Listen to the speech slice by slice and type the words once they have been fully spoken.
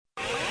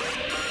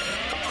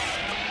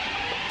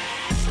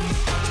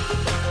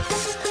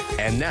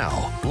And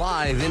now,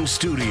 live in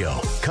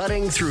studio,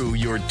 cutting through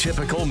your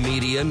typical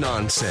media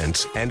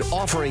nonsense and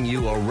offering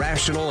you a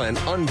rational and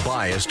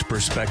unbiased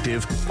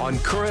perspective on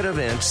current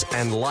events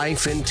and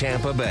life in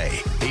Tampa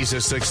Bay. He's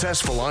a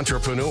successful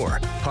entrepreneur,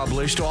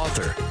 published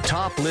author,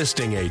 top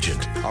listing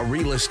agent, a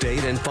real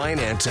estate and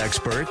finance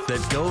expert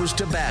that goes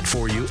to bat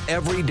for you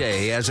every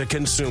day as a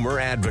consumer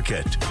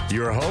advocate.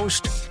 Your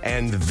host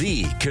and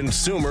the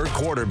consumer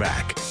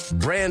quarterback,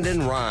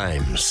 Brandon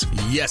Rhymes.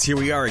 Yes, here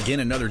we are again,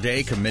 another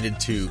day committed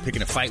to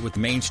picking a fight with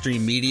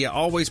mainstream media,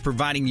 always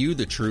providing you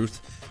the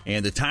truth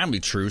and the timely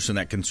truths and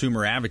that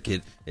consumer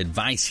advocate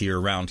advice here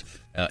around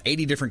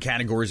 80 different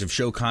categories of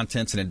show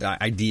contents and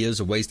ideas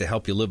of ways to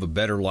help you live a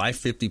better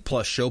life.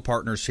 50-plus show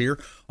partners here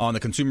on the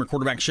Consumer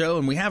Quarterback Show,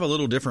 and we have a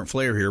little different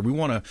flair here. We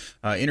want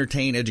to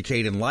entertain,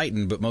 educate,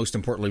 enlighten, but most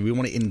importantly, we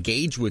want to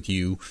engage with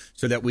you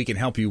so that we can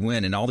help you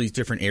win in all these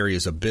different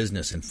areas of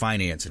business and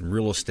finance and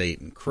real estate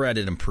and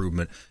credit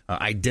improvement,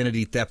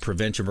 identity theft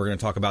prevention we're going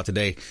to talk about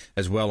today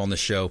as well on the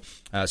show.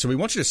 So we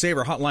want you to save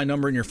our hotline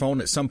number in your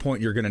phone. At some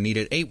point, you're going to need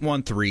it,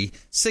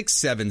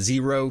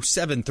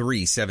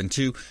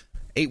 813-670-7372.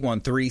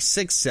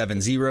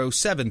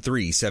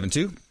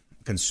 813-670-7372.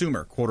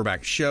 Consumer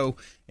Quarterback Show,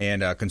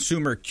 and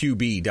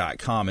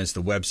ConsumerQB.com is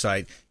the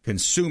website,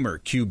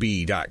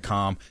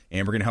 ConsumerQB.com,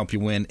 and we're going to help you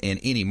win in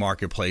any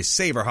marketplace.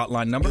 Save our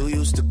hotline number. You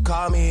used to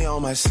call me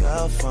on my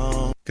cell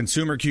phone.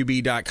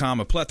 ConsumerQB.com,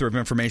 a plethora of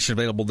information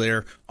available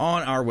there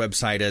on our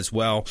website as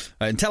well.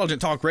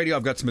 Intelligent Talk Radio,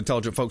 I've got some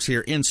intelligent folks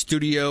here in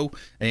studio,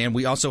 and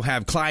we also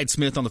have Clyde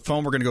Smith on the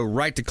phone. We're going to go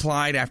right to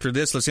Clyde after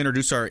this. Let's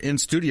introduce our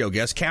in-studio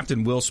guest,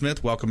 Captain Will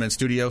Smith. Welcome in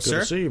studio, sir. Good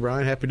to see you,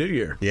 Brian. Happy New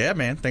Year. Yeah,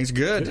 man. Things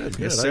good. Good.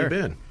 Yes, How sir. you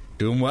been?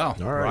 Doing well.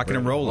 All right, rocking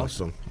and rolling.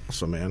 Awesome,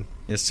 man.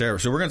 Yes, sir.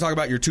 So we're going to talk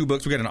about your two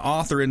books. We got an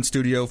author in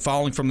studio,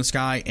 Falling from the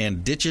Sky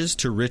and Ditches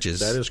to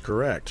Riches. That is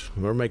correct.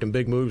 We're making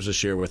big moves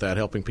this year with that,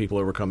 helping people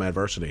overcome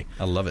adversity.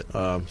 I love it.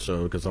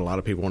 Because a lot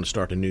of people want to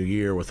start the new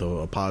year with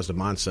a positive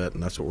mindset,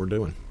 and that's what we're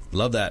doing.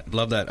 Love that.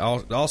 Love that.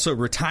 Also,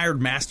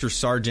 retired Master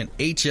Sergeant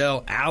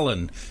H.L.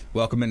 Allen.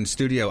 Welcome in the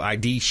studio,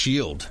 ID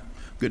Shield.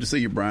 Good to see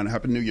you, Brian.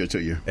 Happy New Year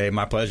to you. Hey,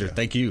 my pleasure.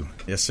 Thank you.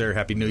 Yes, sir.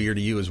 Happy New Year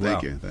to you as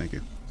well. Thank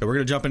you. So we're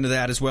going to jump into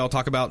that as well,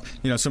 talk about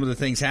some of the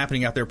things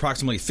happening out there.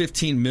 Approximately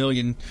 15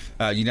 million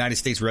United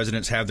States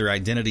residents have their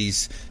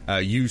identities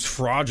used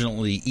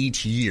fraudulently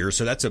each year.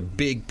 So that's a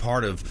big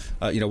part of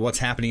what's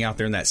happening out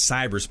there in that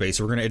cyberspace.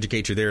 So we're going to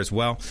educate you there as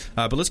well.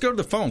 But let's go to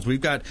the phones.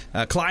 We've got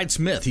Clyde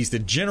Smith. He's the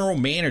general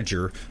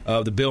manager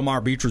of the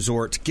Bilmar Beach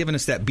Resort, giving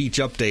us that beach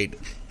update.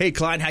 Hey,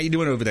 Clyde, how you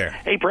doing over there?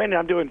 Hey, Brandon,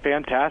 I'm doing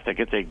fantastic.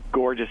 It's a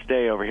gorgeous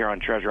day over here on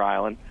Treasure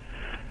Island.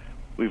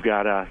 We've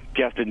got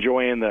guests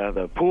enjoying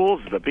the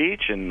pools, the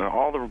beach, and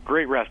all the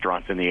great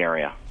restaurants in the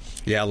area.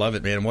 Yeah, I love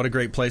it, man. What a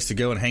great place to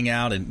go and hang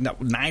out. And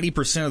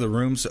 90% of the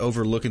rooms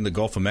overlooking the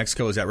Gulf of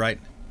Mexico, is that right?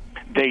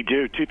 They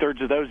do.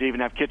 2/3 of those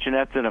even have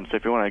kitchenettes in them. So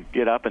if you want to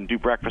get up and do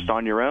breakfast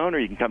on your own, or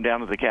you can come down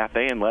to the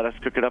cafe and let us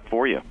cook it up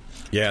for you.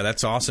 Yeah,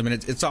 that's awesome, and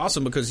it's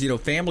awesome because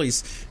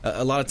families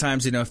a lot of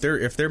times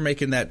if they're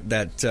making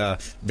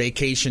that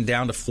vacation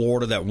down to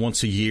Florida that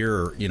once a year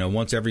or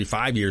once every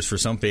 5 years for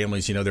some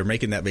families, they're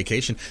making that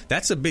vacation.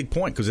 That's a big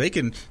point because they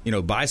can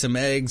buy some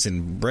eggs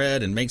and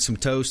bread and make some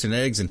toast and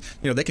eggs, and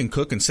they can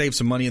cook and save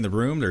some money in the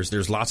room.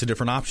 There's lots of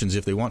different options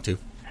if they want to.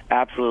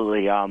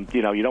 Absolutely.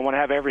 You don't want to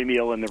have every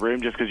meal in the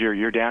room just because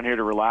you're down here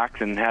to relax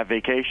and have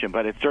vacation,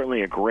 but it's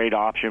certainly a great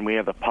option. We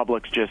have the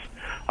Publix just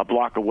a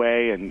block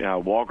away and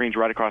Walgreens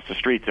right across the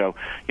street. So,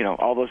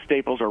 all those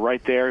staples are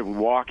right there. You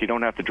walk. You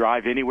don't have to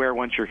drive anywhere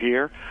once you're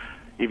here.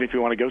 Even if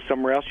you want to go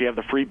somewhere else, you have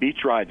the free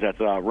beach rides that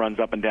runs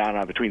up and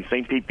down between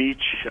St. Pete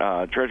Beach,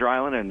 Treasure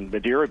Island, and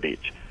Madeira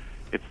Beach.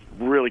 It's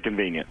really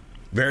convenient.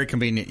 Very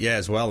convenient, yeah,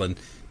 as well.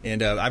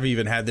 And I've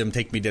even had them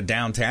take me to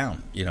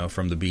downtown,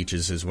 from the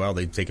beaches as well.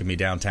 They've taken me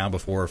downtown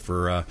before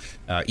for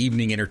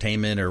evening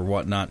entertainment or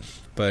whatnot.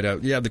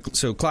 But,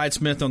 so Clyde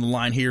Smith on the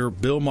line here,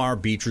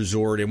 Bilmar Beach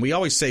Resort. And we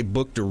always say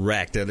book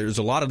direct. There's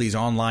a lot of these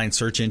online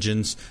search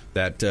engines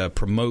that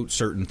promote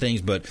certain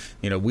things. But,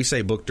 we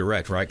say book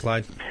direct, right,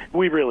 Clyde?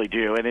 We really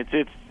do. And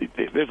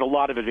there's a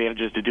lot of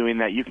advantages to doing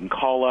that. You can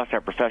call us.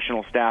 Our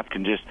professional staff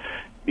can just,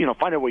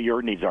 find out what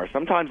your needs are.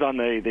 Sometimes on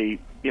the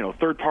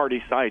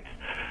third-party sites,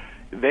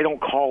 they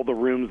don't call the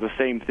rooms the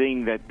same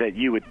thing that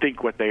you would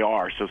think what they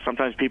are. So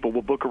sometimes people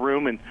will book a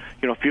room, and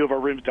a few of our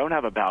rooms don't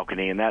have a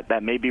balcony, and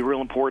that may be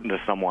real important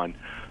to someone.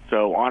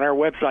 So on our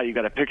website, you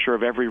got a picture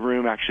of every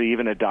room, actually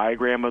even a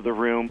diagram of the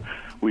room.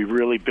 We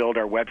really build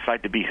our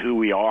website to be who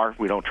we are.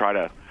 We don't try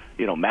to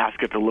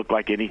mask it to look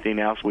like anything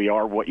else. We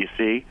are what you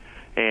see.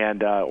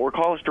 And or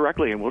call us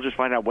directly, and we'll just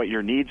find out what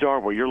your needs are,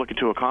 what you're looking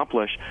to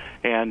accomplish.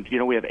 And,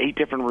 we have 8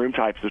 different room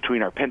types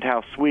between our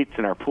penthouse suites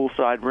and our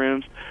poolside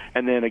rooms,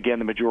 and then, again,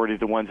 the majority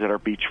of the ones that are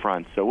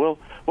beachfront. So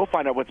we'll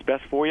find out what's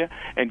best for you,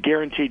 and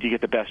guaranteed you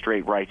get the best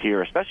rate right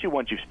here, especially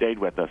once you've stayed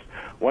with us.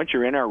 Once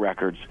you're in our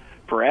records,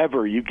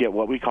 forever you get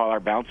what we call our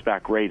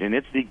bounce-back rate, and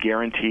it's the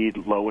guaranteed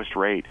lowest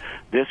rate.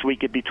 This week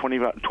it'd be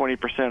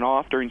 20%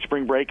 off. During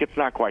spring break, it's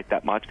not quite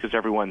that much because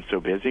everyone's so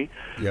busy.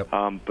 Yep.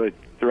 But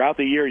throughout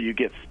the year, you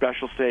get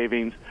special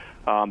savings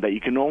that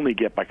you can only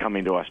get by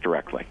coming to us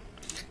directly.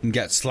 You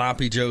got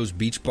Sloppy Joe's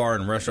Beach Bar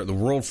and Restaurant, the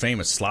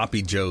world-famous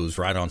Sloppy Joe's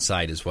right on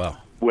site as well.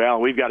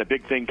 Well, we've got a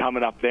big thing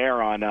coming up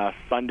there on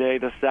Sunday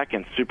the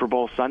 2nd, Super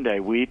Bowl Sunday.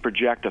 We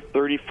project a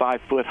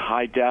 35-foot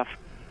high-def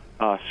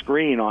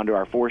screen onto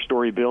our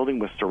 4-story building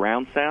with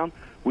surround sound.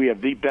 We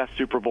have the best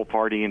Super Bowl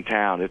party in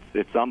town.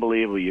 It's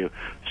unbelievable. You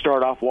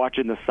start off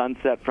watching the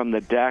sunset from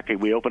the deck,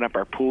 and we open up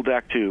our pool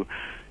deck to,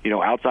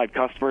 outside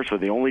customers for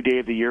the only day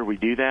of the year we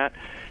do that.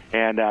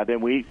 And then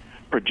we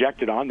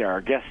project it on there. Our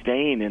guests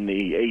staying in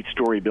the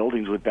 8-story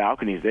buildings with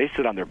balconies, they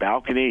sit on their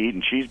balcony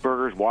eating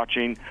cheeseburgers,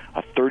 watching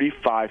a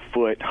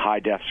 35-foot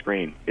high-def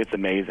screen. It's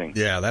amazing.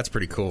 Yeah, that's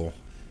pretty cool.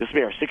 This will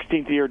be our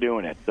 16th year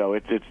doing it, so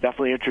it's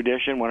definitely a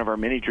tradition, one of our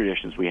many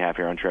traditions we have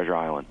here on Treasure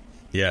Island.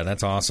 Yeah,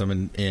 that's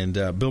awesome. And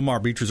Bill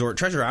Maher Beach Resort,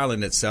 Treasure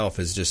Island itself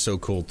is just so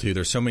cool, too.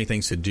 There's so many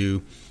things to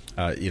do,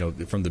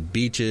 from the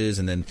beaches,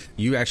 and then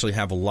you actually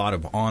have a lot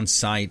of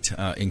on-site,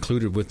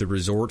 included with the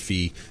resort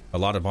fee, a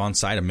lot of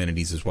on-site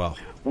amenities as well.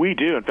 We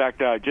do. In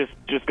fact,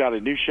 just got a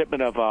new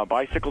shipment of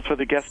bicycles for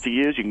the guests to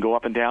use. You can go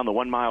up and down the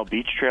 1-mile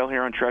beach trail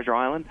here on Treasure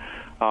Island.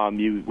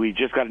 We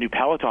just got a new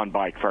Peloton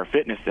bike for our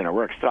fitness center.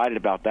 We're excited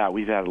about that.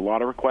 We've had a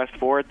lot of requests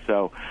for it,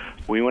 so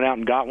we went out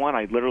and got one.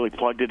 I literally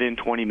plugged it in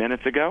 20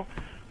 minutes ago.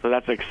 So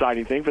that's an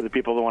exciting thing for the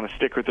people that want to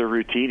stick with their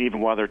routine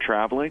even while they're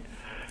traveling.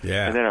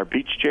 Yeah. And then our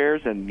beach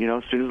chairs, and,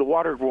 as soon as the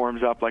water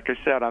warms up, like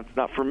I said, it's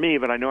not for me,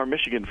 but I know our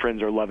Michigan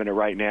friends are loving it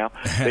right now.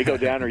 They go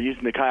down or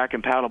using the kayak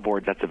and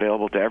paddleboard that's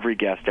available to every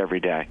guest every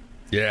day.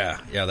 Yeah,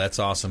 that's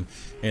awesome.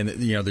 And,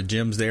 the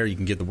gym's there. You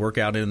can get the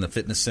workout in the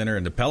fitness center,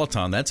 and the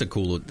Peloton, that's a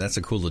cool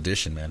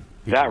addition, man.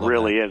 That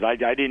really is. I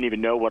didn't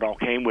even know what all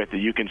came with it.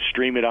 You can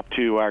stream it up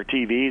to our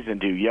TVs and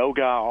do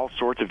yoga, all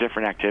sorts of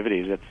different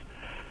activities.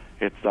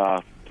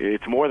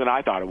 It's more than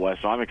I thought it was,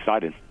 so I'm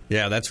excited.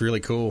 Yeah, that's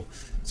really cool.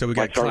 So we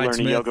got Might start Clyde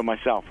learning Smith. yoga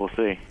myself. We'll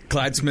see.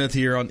 Clyde Smith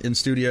here in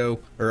studio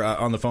or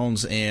on the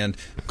phones, and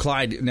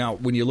Clyde. Now,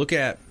 when you look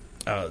at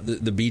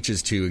the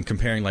beaches too, and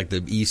comparing like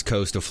the East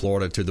Coast of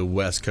Florida to the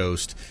West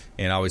Coast,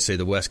 and I always say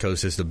the West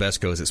Coast is the best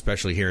coast,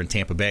 especially here in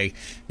Tampa Bay.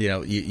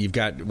 You've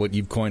got what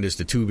you've coined as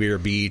the Two-Beer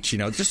Beach.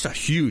 It's just a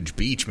huge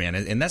beach, man,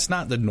 and that's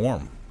not the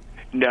norm.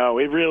 No,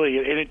 it really,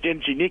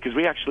 it's unique because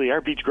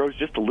our beach grows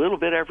just a little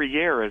bit every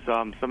year as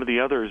some of the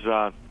others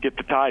get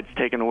the tides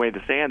taking away the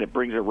sand. It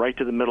brings it right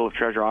to the middle of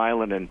Treasure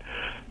Island, and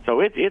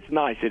so it's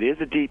nice. It is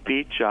a deep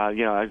beach. As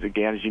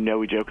you know,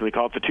 we jokingly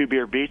call it the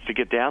Two-Beer Beach to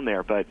get down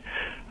there, but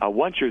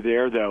once you're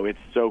there, though, it's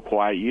so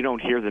quiet. You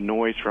don't hear the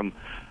noise from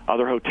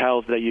other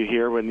hotels that you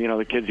hear when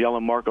the kids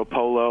yelling Marco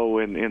Polo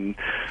and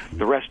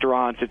the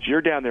restaurants.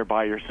 You're down there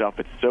by yourself.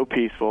 It's so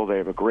peaceful. They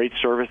have a great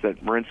service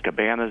at Marin's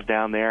Cabanas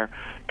down there.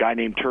 Guy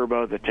named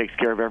Turbo that takes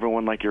care of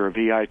everyone like you're a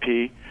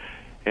VIP,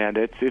 and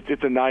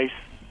it's a nice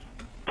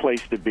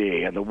place to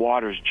be. And the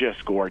water's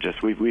just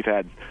gorgeous. We've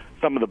had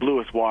some of the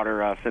bluest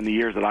water in the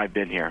years that I've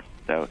been here.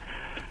 So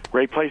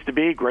great place to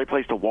be. Great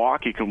place to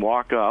walk. You can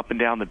walk up and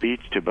down the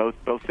beach to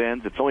both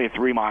ends. It's only a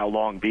 3-mile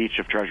long beach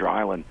of Treasure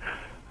Island.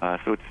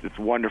 So it's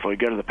wonderful. You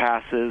go to the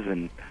passes,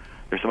 and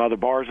there's some other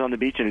bars on the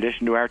beach in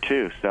addition to our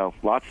two. So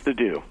lots to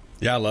do.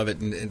 Yeah, I love it,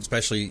 and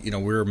especially,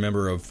 we're a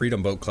member of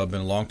Freedom Boat Club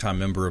and a longtime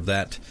member of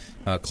that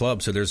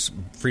club. So there's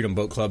Freedom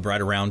Boat Club right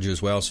around you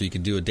as well. So you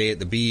can do a day at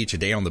the beach, a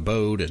day on the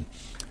boat, and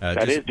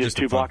that is just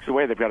 2 blocks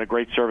away. They've got a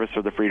great service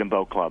for the Freedom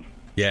Boat Club.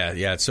 Yeah,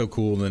 it's so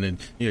cool, and then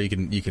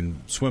you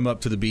can swim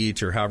up to the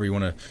beach or however you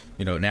want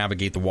to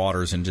navigate the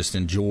waters and just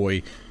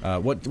enjoy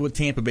what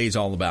Tampa Bay is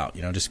all about.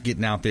 Just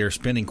getting out there,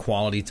 spending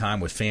quality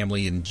time with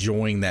family,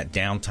 enjoying that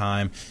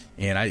downtime.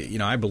 And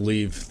I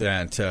believe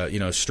that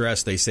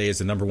stress, they say, is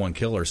the number one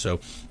killer. So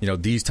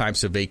these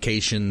types of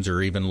vacations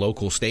or even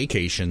local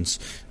staycations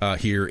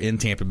here in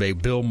Tampa Bay,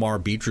 Bill Maher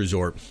Beach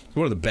Resort, is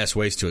one of the best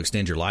ways to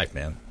extend your life,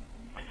 man.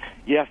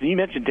 Yes, and you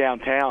mentioned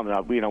downtown,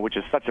 which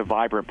is such a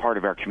vibrant part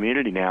of our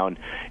community now, and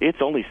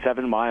it's only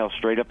 7 miles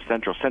straight up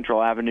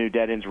Central Avenue,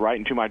 dead ends right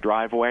into my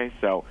driveway,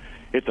 so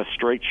it's a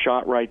straight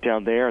shot right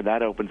down there.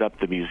 That opens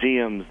up the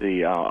museums,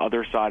 the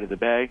other side of the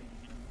bay,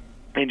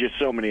 and just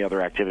so many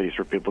other activities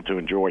for people to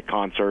enjoy,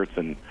 concerts,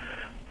 and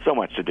so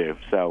much to do.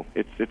 So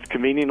it's a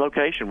convenient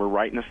location. We're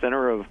right in the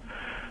center of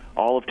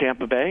all of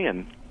Tampa Bay,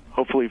 and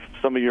hopefully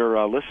some of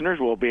your listeners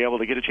will be able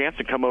to get a chance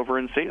to come over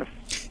and see us.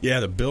 Yeah,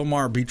 the Bill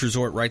Maher Beach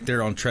Resort right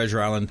there on Treasure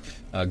Island,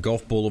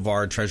 Gulf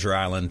Boulevard, Treasure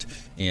Island.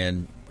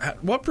 And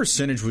what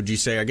percentage would you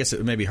say? I guess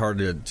it may be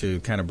hard to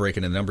kind of break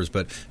into numbers,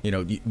 but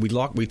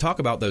we talk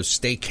about those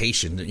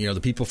staycations. The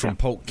people from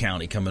Polk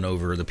County coming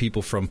over, the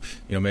people from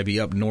maybe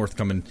up north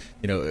coming,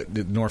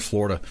 North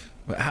Florida.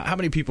 How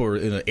many people are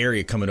in the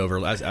area coming over?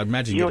 I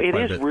imagine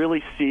it is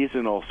really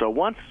seasonal. So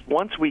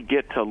once we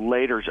get to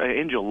later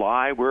in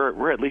July,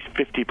 we're at least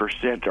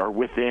 50% are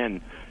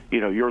within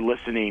your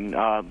listening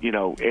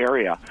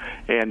area,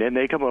 and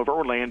they come over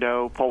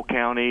Orlando, Polk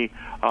County.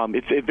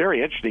 It's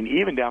very interesting,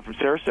 even down from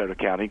Sarasota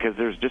County, because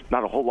there's just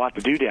not a whole lot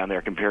to do down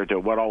there compared to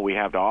what all we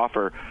have to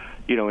offer.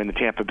 In the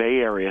Tampa Bay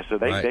area. So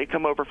they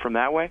come over from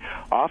that way.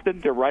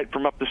 Often they're right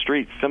from up the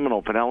street,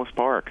 Seminole, Pinellas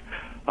Park.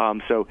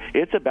 So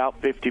it's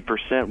about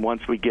 50%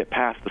 once we get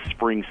past the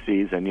spring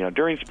season.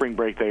 During spring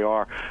break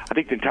I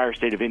think the entire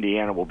state of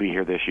Indiana will be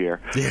here this year.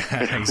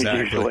 Yeah, exactly.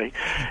 Usually.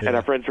 Yeah. And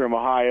our friends from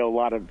Ohio, a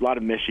lot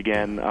of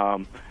Michigan,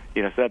 so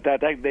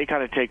that they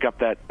kind of take up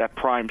that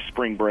prime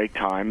spring break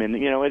time. And,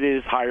 it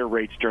is higher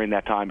rates during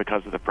that time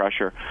because of the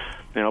pressure.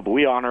 But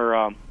we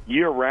honor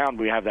year-round,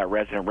 we have that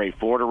resident rate.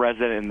 Florida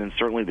resident and then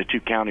certainly the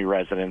 2-county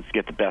residents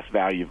get the best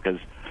value because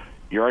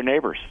you're our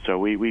neighbors. So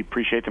we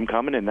appreciate them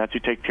coming, and that's who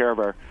take care of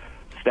our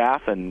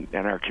staff and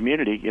our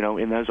community,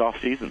 in those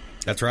off seasons.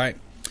 That's right.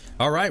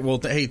 All right. Well,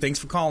 hey, thanks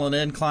for calling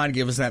in, Clyde.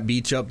 Give us that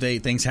beach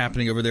update. Things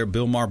happening over there,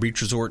 Bill Maher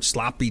Beach Resort,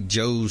 Sloppy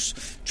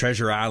Joe's,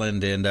 Treasure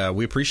Island, and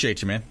we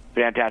appreciate you, man.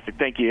 Fantastic.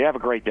 Thank you. Have a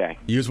great day.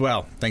 You as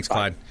well. Thanks,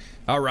 Clyde. Bye.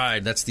 All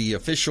right, that's the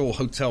official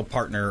hotel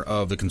partner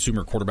of the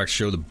Consumer Quarterback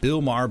Show, the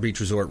Bill Maher Beach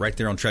Resort right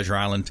there on Treasure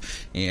Island.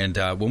 And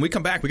when we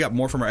come back, we got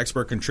more from our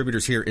expert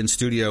contributors here in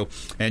studio.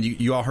 And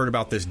you all heard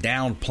about this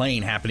downed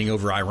plane happening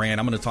over Iran.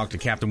 I'm going to talk to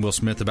Captain Will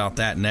Smith about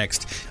that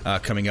next,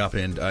 coming up,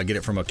 and get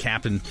it from a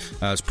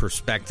captain's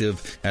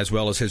perspective, as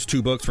well as his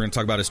 2 books. We're going to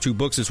talk about his 2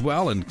 books as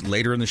well. And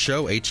later in the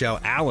show, H.L.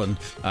 Allen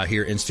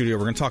here in studio.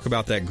 We're going to talk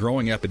about that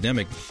growing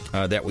epidemic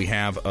that we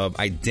have of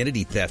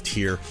identity theft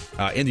here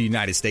in the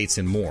United States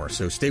and more.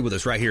 So stay with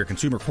us right here,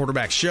 Consumer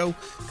Quarterback Show,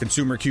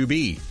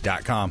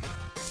 ConsumerQB.com.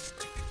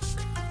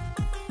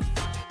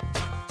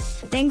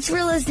 Thanks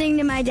for listening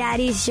to my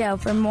daddy's show.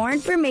 For more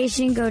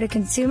information, go to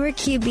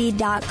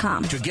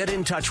ConsumerQB.com. To get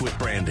in touch with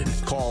Brandon,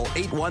 call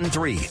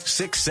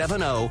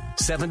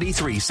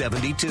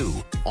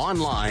 813-670-7372.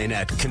 Online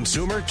at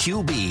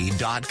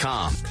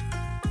ConsumerQB.com.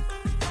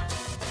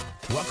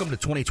 Welcome to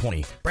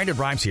 2020. Brandon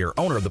Rhymes here,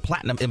 owner of the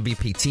Platinum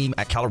MVP team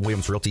at Keller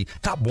Williams Realty,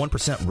 top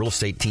 1% real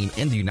estate team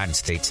in the United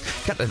States.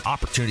 Got an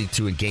opportunity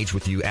to engage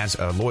with you as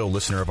a loyal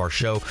listener of our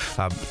show.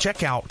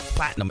 Check out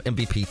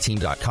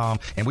PlatinumMVPteam.com,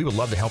 and we would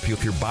love to help you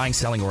if you're buying,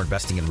 selling, or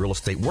investing in real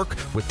estate. Work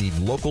with the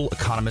local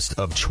economist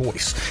of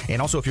choice.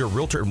 And also, if you're a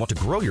realtor and want to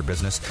grow your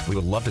business, we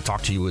would love to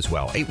talk to you as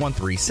well.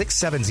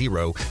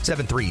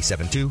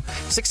 813-670-7372,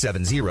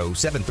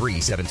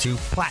 670-7372,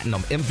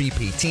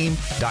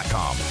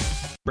 PlatinumMVPteam.com.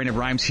 Brandon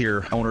Rhymes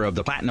here, owner of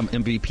the Platinum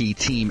MVP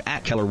team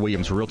at Keller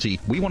Williams Realty.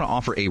 We want to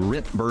offer a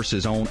rent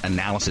versus own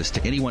analysis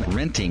to anyone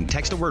renting.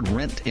 Text the word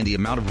rent and the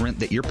amount of rent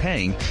that you're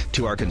paying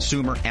to our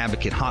consumer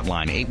advocate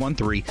hotline,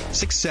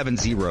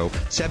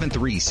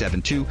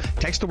 813-670-7372.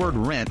 Text the word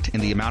rent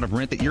and the amount of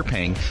rent that you're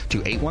paying to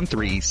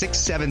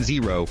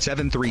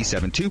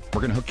 813-670-7372.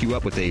 We're going to hook you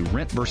up with a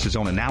rent versus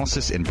own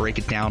analysis and break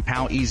it down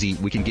how easy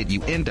we can get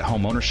you into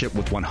home ownership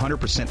with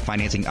 100%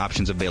 financing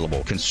options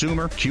available.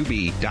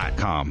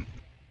 ConsumerQB.com.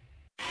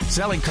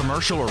 Selling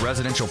commercial or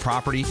residential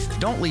property?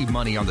 Don't leave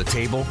money on the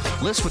table.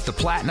 List with the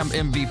Platinum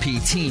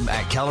MVP team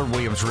at Keller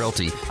Williams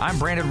Realty. I'm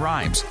Brandon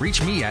Rhymes.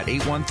 Reach me at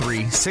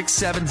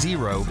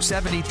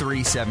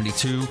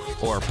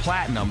 813-670-7372 or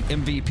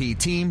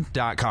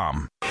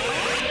PlatinumMVPteam.com.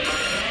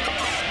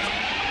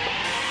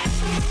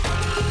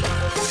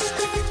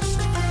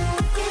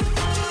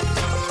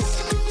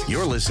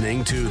 You're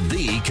listening to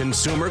The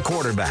Consumer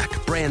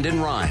Quarterback,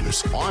 Brandon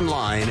Rhymes,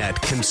 online at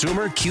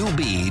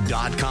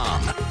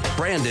ConsumerQB.com.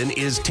 Brandon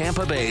is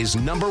Tampa Bay's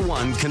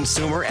 #1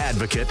 consumer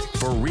advocate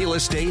for real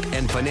estate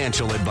and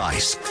financial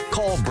advice.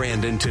 Call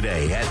Brandon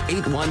today at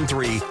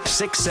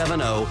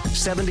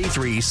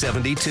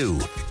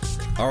 813-670-7372.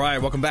 All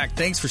right, welcome back.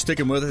 Thanks for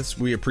sticking with us.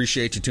 We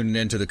appreciate you tuning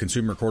in to the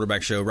Consumer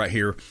Quarterback Show right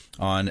here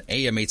on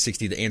AM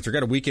 860 The Answer.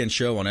 Got a weekend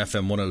show on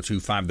FM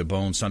 102.5 The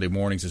Bone Sunday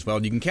mornings as well.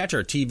 You can catch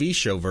our TV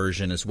show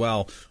version as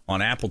well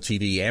on Apple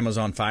TV,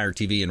 Amazon Fire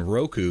TV, and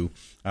Roku.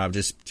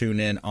 Just tune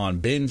in on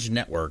Binge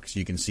Networks.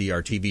 You can see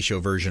our TV show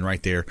version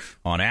right there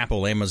on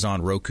Apple,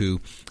 Amazon, Roku,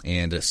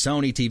 and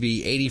Sony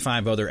TV,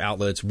 85 other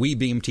outlets. We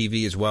Beam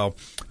TV as well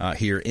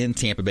here in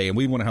Tampa Bay, and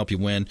we want to help you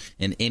win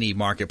in any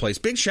marketplace.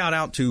 Big shout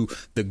out to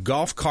the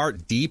Golf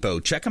Cart Depot.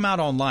 Check them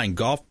out online,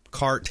 Golf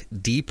Cart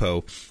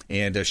Depot,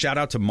 and shout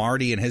out to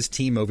Marty and his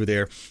team over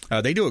there.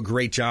 They do a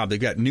great job. They've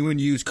got new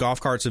and used golf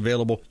carts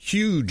available,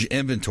 huge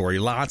inventory,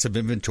 lots of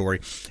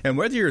inventory, and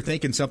whether you're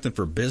thinking something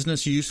for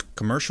business use,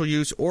 commercial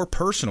use, or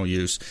personal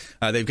use,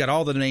 they've got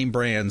all the name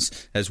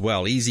brands as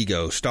well: Easy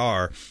Go,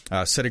 Star,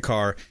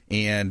 Citicar,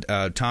 and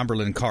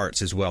Tomberlin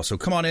carts as well. So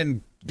come on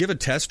in, give a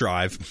test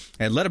drive,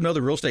 and let them know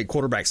the Real Estate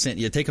Quarterback sent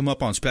you. Take them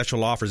up on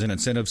special offers and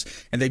incentives.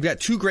 And they've got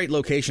 2 great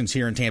locations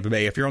here in Tampa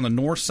Bay. If you're on the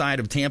north side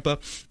of Tampa,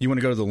 you want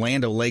to go to the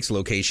Land O'Lakes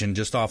location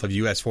just off of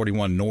US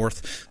 41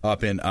 North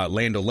up in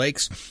Land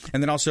O'Lakes.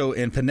 And then also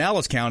in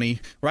Pinellas County,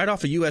 right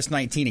off of US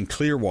 19 in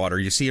Clearwater.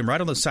 You see them right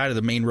on the side of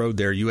the main road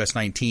there, US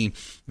 19,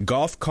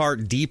 Golf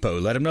Cart Depot.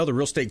 Let them know the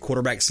Real Estate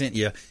Quarterback sent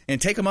you,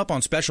 and take them up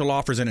on special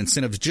offers and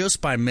incentives just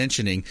by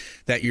mentioning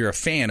that you're a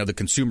fan of the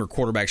Consumer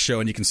Quarterback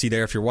Show. And you can see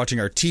there, if you're watching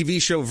our TV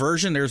show Show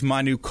version. There's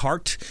my new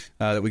cart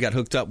that we got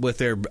hooked up with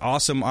there.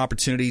 Awesome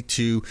opportunity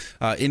to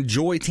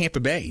enjoy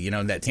Tampa Bay,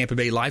 that Tampa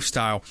Bay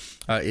lifestyle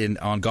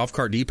on Golf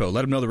Cart Depot.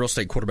 Let them know the Real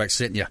Estate Quarterback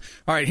sent you.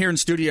 All right, here in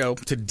studio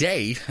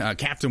today,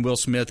 Captain Will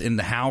Smith in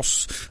the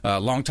house,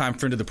 longtime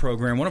friend of the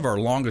program, one of our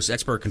longest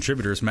expert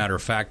contributors, matter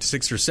of fact,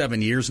 6 or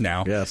 7 years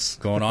now. Yes.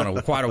 Going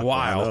on quite a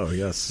while. I know,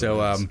 yes.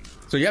 So,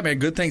 yeah, man,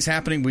 good things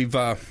happening. We've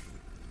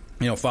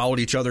followed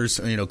each other's,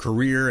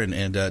 career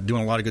and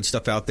doing a lot of good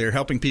stuff out there,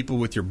 helping people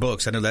with your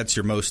books. I know that's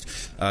your most,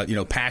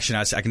 passion.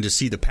 I can just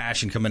see the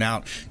passion coming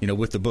out,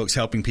 with the books,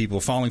 helping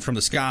people, Falling from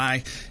the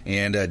Sky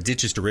and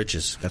Ditches to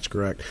Riches. That's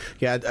correct.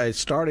 Yeah, I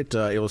started,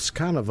 it was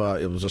kind of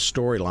it was a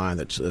storyline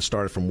that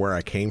started from where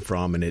I came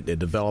from, and it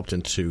developed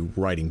into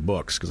writing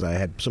books because I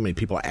had so many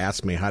people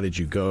ask me, how did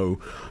you go,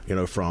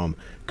 from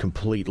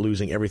complete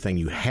losing everything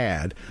you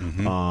had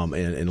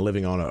and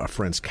living on a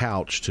friend's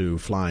couch to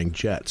flying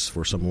jets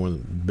for one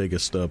of the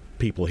biggest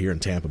people here in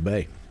Tampa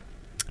Bay.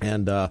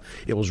 And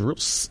it was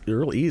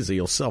real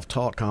easy,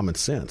 self-taught common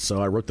sense.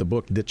 So I wrote the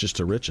book Ditches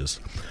to Riches.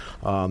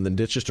 The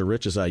Ditches to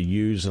Riches I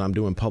use, and I'm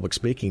doing public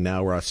speaking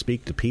now where I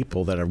speak to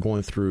people that are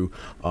going through,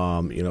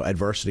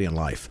 adversity in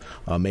life.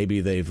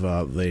 Maybe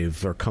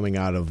they're coming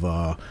out of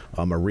a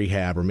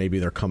rehab, or maybe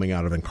they're coming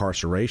out of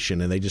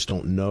incarceration, and they just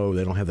don't know,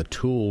 they don't have the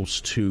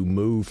tools to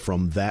move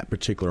from that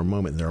particular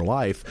moment in their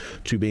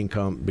life to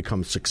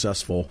become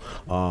successful,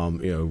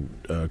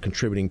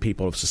 contributing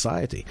people of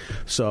society.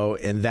 So,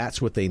 and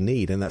that's what they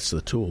need. And that's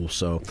the tool.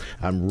 So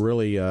I'm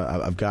really,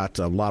 I've got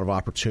a lot of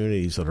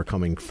opportunities that are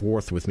coming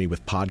forth with me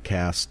with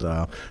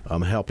podcasts.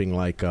 I'm helping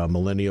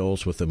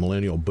millennials with the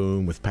millennial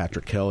boom with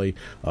Patrick Kelly.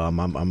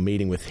 I'm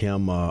meeting with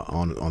him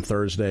on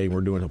Thursday. We're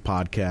doing a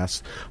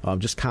podcast.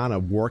 Just kind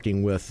of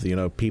working with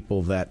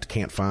people that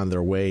can't find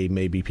their way.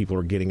 Maybe people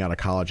are getting out of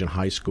college and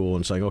high school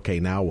and saying, okay,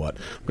 now what?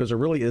 Because there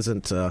really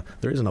isn't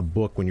there isn't a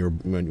book when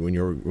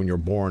you're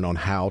born on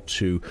how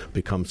to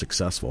become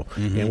successful.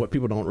 And what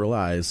people don't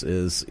realize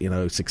is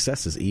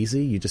success is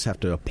easy. You just have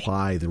to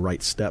apply the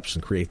right steps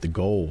and create the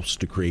goals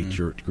to create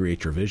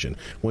your vision.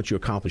 Once you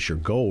accomplish your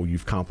goal,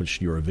 you've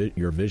accomplished your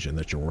vision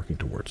that you're working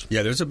towards.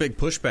 Yeah, there's a big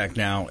pushback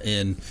now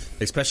in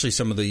especially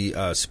some of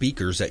the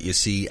speakers that you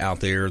see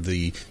out there,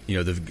 the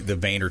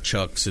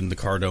Vaynerchuks and the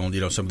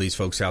Cardone, some of these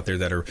folks out there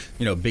that are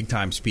big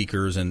time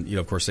speakers, and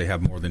of course they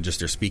have more than just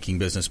their speaking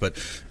business, but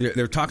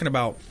they're talking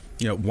about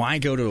why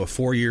go to a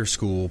 4-year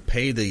school,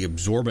 pay the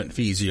exorbitant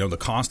fees? The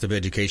cost of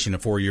education at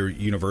a 4-year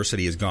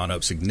university has gone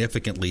up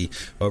significantly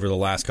over the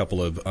last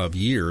couple of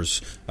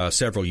years,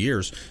 several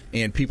years.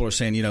 And people are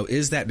saying,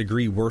 is that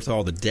degree worth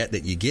all the debt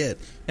that you get?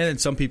 And then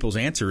some people's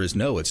answer is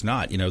no, it's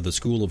not. The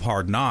school of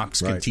hard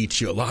knocks can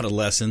teach you a lot of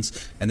lessons.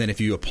 And then if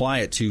you apply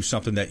it to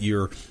something that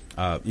you're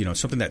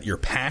something that you're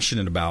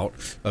passionate about,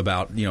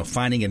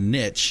 finding a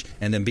niche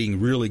and then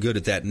being really good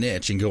at that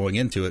niche and going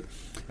into it,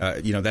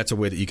 that's a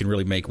way that you can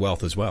really make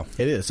wealth as well.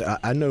 It is.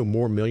 I know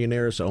more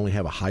millionaires that only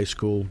have a high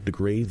school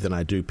degree than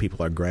I do people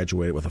that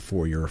graduated with a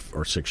 4-year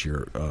or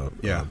 6-year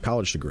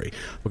college degree.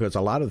 Because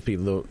a lot of the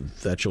people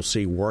that you'll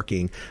see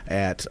working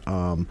at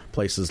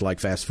places like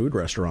fast food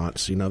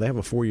restaurants, they have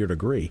a 4-year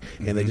degree,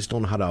 and they just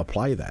don't know how to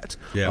apply that.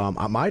 Yeah.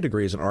 My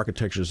degree is in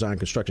architecture, design,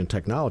 construction,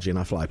 technology, and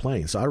I fly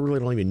planes. So I really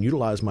don't even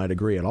utilize my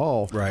degree at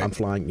all. Right. I'm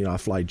flying, I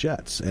fly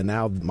jets. And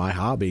now my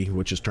hobby,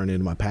 which has turned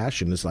into my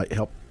passion, is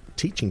help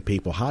teaching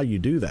people how you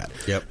do that.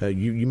 Yep.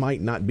 You might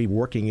not be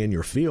working in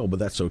your field, but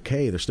that's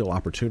okay. There's still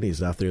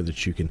opportunities out there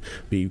that you can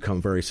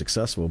become very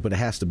successful, but it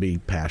has to be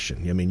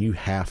passion. You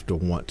have to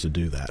want to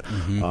do that.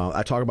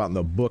 I talk about in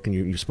the book, and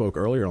you spoke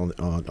earlier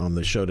on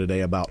the show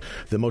today about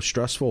the most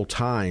stressful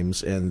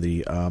times in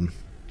the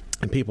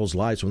in people's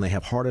lives when they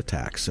have heart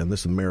attacks, and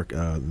this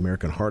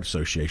American Heart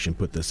Association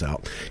put this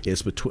out,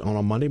 is on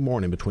a Monday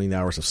morning between the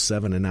hours of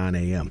 7 and 9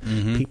 a.m.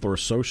 People are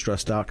so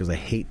stressed out because they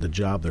hate the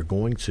job they're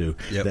going to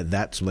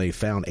that's when they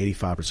found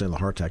 85% of the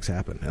heart attacks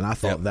happen. And I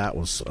thought that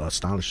was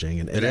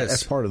astonishing. And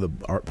that's part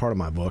of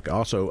my book.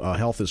 Also,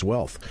 health is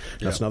wealth.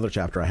 That's another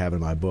chapter I have in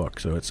my book.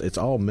 So it's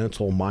all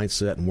mental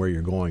mindset and where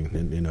you're going,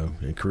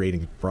 and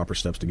creating proper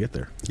steps to get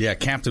there. Yeah,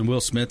 Captain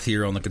Will Smith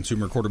here on the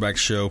Consumer Quarterback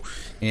Show.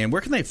 And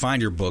where can they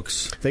find your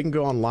books? They can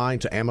go online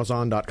to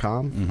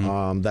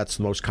Amazon.com. That's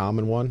the most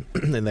common one,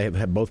 and they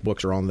have both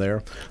books are on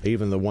there.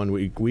 Even the one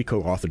we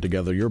co-authored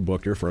together, your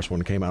book, your first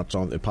one came out,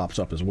 it pops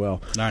up as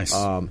well. Nice.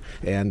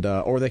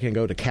 Or they can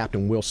go to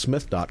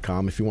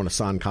CaptainWillSmith.com. If you want a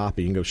signed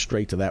copy, you can go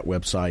straight to that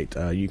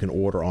website. You can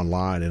order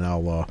online, and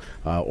I'll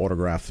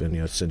autograph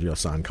and send you a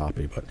signed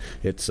copy. But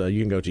it's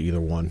you can go to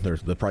either one.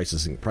 The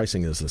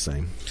pricing is the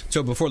same.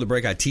 So before the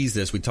break, I teased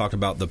this. We talked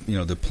about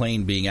the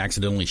plane being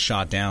accidentally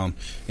shot down,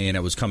 and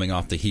it was coming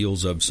off the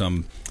heels of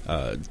some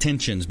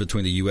tensions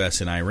between the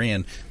U.S. and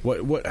Iran.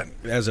 What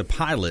as a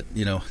pilot,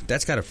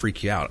 that's got to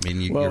freak you out. I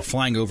mean, you're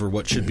flying over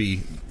what should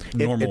be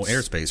normal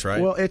airspace,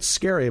 right? Well, it's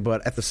scary,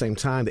 but at the same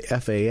time, the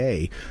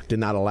FAA did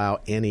not allow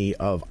any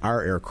of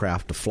our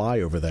aircraft to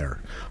fly over there,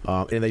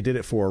 and they did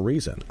it for a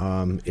reason.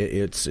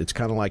 It's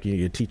kind of like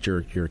you teach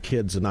your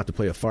kids not to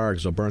play a fire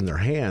because they'll burn their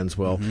hands.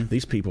 Well,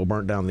 these people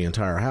burnt down the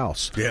entire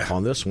house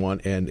on this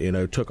one,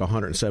 and took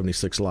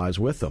 176 lives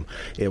with them.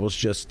 It was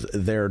just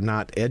they're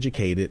not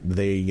educated.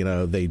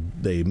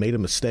 They made a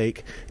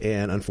mistake,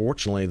 and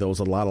unfortunately, there was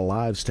a lot of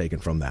lives taken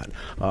from that.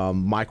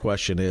 My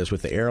question is,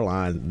 with the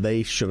airline,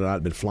 they should have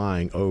not been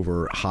flying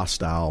over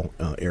hostile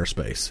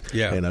airspace.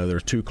 Yeah, they're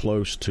too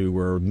close to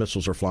where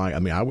missiles are flying. I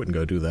mean, I wouldn't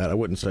go do that. I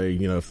wouldn't say,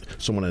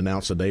 if someone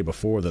announced the day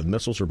before that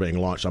missiles are being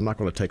launched, I'm not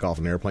going to take off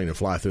an airplane and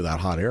fly through that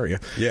hot area.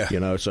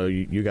 Yeah, so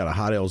you got a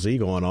hot LZ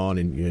going on,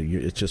 and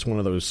it's just one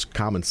of those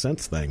common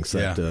sense things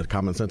that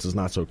common sense is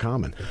not so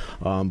common.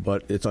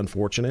 But it's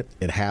unfortunate.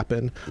 It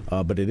happened,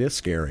 but it is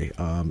scary,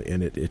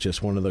 and it's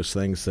just one of those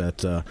things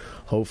that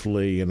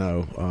hopefully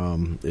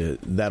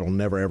that'll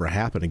never ever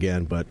happen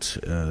again. But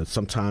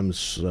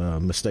sometimes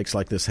mistakes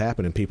like this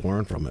happen, and people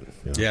learn from it.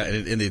 Yeah,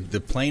 and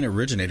the plane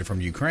originated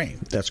from Ukraine.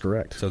 That's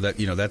correct. So that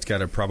that's got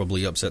to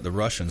probably upset the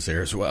Russians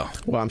there as well.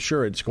 Well, I'm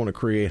sure it's going to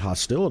create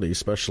hostility,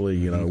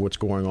 especially what's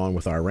going on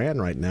with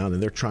Iran right now,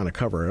 and they're trying to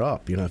cover it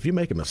up. If you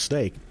make a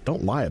mistake,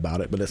 don't lie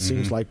about it. But it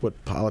seems like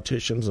what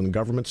politicians and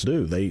governments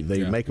do.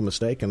 They make a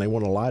mistake and they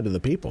want to lie to the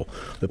people.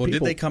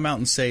 Did they come out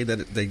and say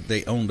that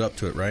they owned up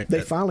to it, right?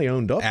 They finally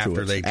owned up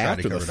to it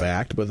after the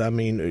fact. But I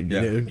mean,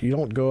 you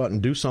don't go out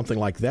and do something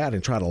like that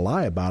and try to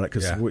lie about it,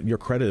 because your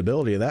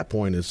credibility at that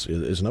point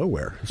is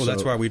nowhere. Well,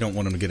 that's why we don't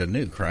want them to get a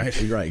nuke, right?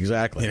 Right,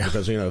 exactly.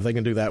 Because if they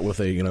can do that with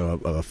a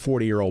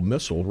 40-year-old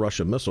missile,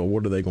 Russian missile,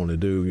 what are they going to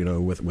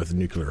do with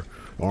nuclear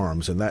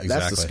arms? And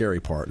that's the scary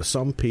part.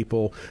 Some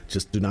people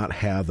just do not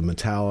have the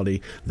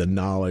mentality, the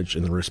knowledge,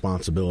 and the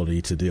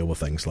responsibility to deal with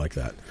things like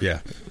that.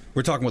 Yeah.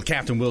 We're talking with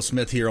Captain Will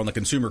Smith here on the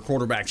Consumer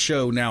Quarterback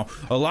Show. Now,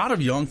 a lot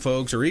of young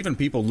folks, or even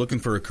people looking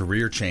for a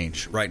career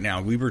change right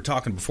now, we were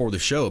talking before the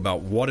show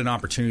about what an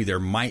opportunity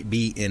there might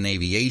be in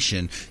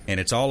aviation, and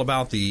it's all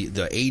about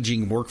the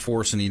aging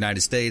workforce in the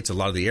United States, a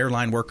lot of the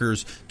airline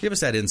workers. Give us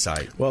that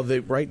insight. Well,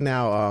 right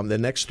now, the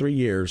next 3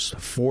 years,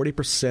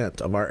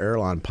 40% of our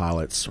airline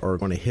pilots are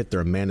going to hit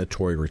their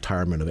mandatory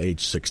retirement of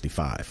age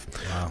 65.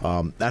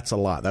 Wow. That's a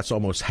lot. That's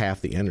almost half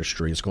the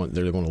industry.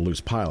 They're going to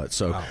lose pilots.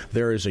 So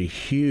there is a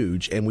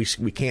huge, and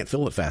we can't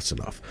fill it fast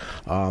enough.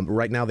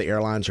 Right now, the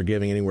airlines are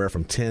giving anywhere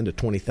from $10,000 to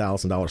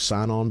 $20,000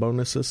 sign-on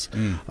bonuses.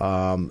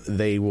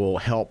 They will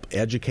help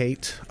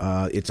educate.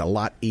 It's a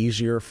lot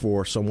easier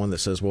for someone that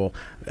says, "Well,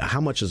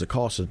 how much does it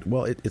cost?"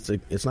 Well,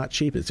 it's not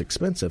cheap. It's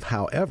expensive.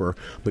 However,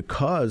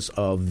 because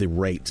of the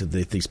rate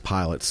that these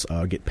pilots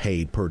get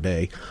paid per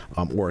day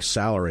or a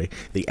salary,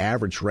 the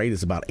average rate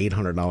is about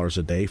 $800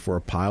 a day for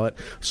a pilot.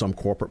 Some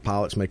corporate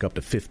pilots make up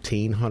to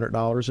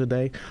 $1,500 a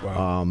day.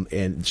 Wow.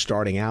 And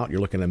starting out,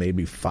 you're looking at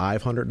maybe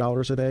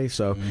 $500 a day.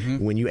 So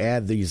when you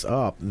add these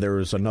up,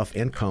 there's enough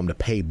income to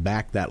pay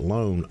back that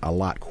loan a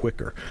lot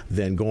quicker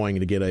than going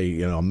to get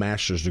a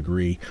master's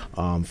degree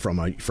from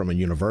a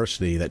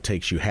university that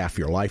takes you half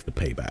your life to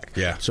pay back.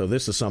 Yeah. So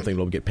this is something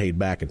that'll get paid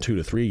back in 2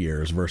 to 3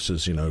 years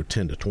versus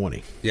 10 to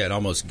 20. Yeah, it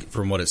almost,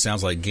 from what it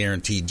sounds like,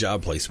 guaranteed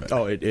job placement.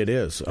 Oh, it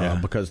is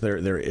because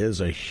there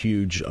is a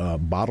huge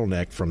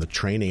bottleneck from the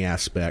training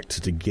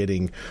aspect to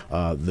getting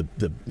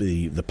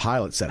the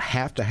pilots that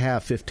have to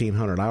have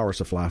 1,500 hours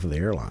to fly for the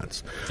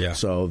airlines. Yeah.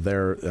 So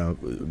they're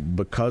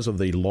because of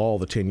the law,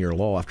 the 10-year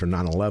law after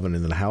 9/11 and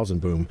then the housing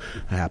boom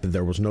happened,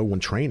 there was no one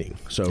training.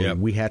 So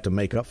we had to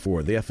make up for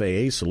it. The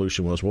FAA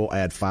solution was we'll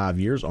add 5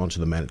 years onto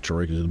the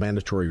mandatory, because the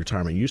mandatory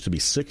retirement used to be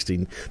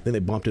 60, then they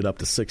bumped it up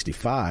to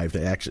 65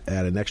 to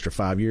add an extra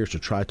 5 years to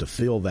try to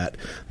fill that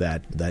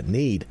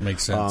need.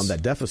 Makes sense.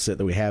 That deficit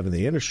that we have in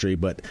the industry,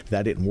 but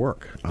that didn't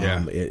work.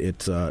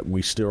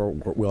 We still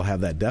will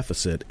have that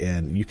deficit,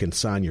 and you can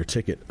sign your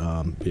ticket.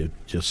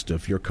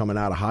 If you're coming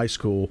out of high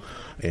school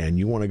and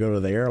you want to go to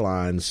the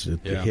airlines,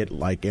 hit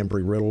like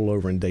Embry-Riddle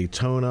over in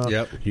Daytona.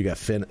 Yep. You got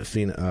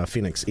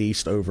Phoenix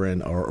East over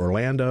in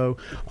Orlando,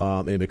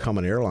 and become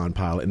an airline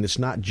pilot. And it's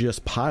not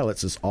just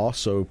pilots; it's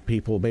also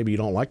people. Maybe you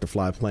don't like to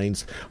fly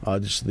planes.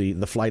 Just the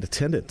flight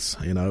attendants.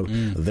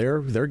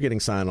 They're getting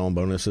sign-on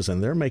bonuses,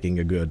 and they're making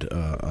a good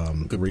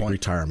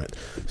retirement.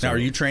 So, now, are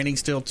you training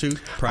still too?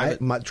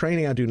 Private? My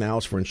training I do now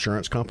is for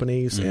insurance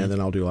companies, and then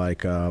I'll do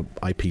like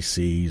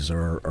IPCs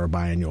or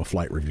biannual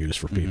flight reviews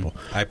for people.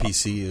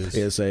 IPC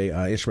is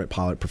a instrument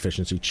pilot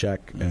proficiency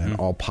check, and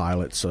all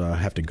pilots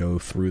have to go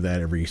through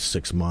that every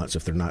 6 months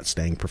if they're not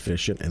staying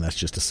proficient, and that's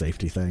just a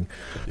safety thing.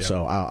 Yep.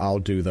 So I'll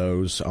do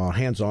those.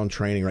 Hands-on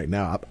training right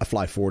now, I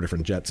fly 4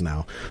 different jets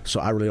now, so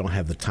I really don't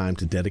have the time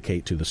to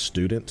dedicate to the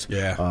student.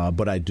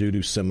 But I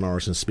do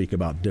seminars and speak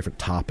about different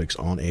topics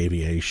on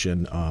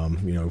aviation,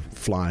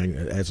 flying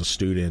as a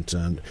student,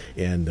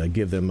 and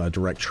give them a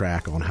direct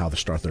track on how to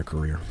start their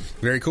career.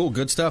 Very cool.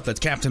 Good stuff. That's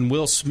Captain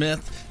Will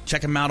Smith.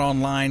 Check him out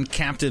online,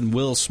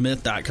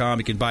 CaptainWillSmith.com.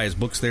 You can buy his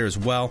books there as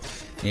well.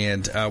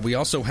 And we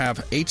also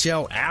have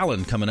H.L.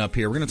 Allen coming up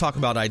here. We're going to talk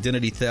about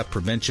identity theft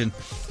prevention,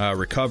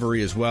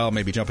 recovery as well,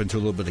 maybe jump into a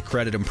little bit of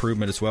credit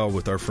improvement as well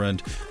with our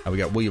friend. We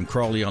got William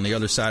Crawley on the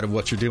other side of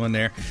what you're doing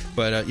there.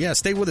 But,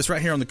 stay with us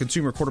right here on the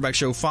Consumer Quarterback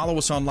Show. Follow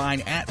us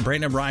online at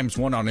Brandon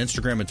Rhymes1 on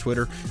Instagram and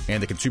Twitter,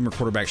 and the Consumer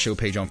Quarterback Show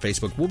page on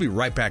Facebook. We'll be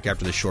right back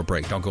after this short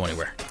break. Don't go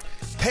anywhere.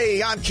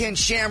 Hey, I'm Ken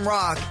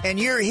Shamrock, and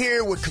you're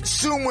here with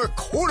Consumer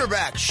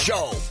Quarterback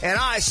Show. And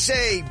I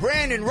say,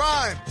 Brandon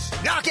Rhymes,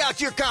 knock out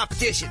your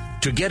competition.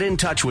 To get in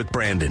touch with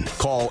Brandon,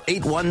 call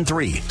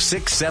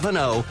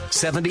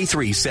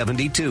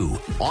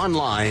 813-670-7372.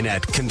 Online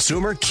at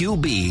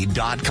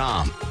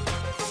consumerqb.com.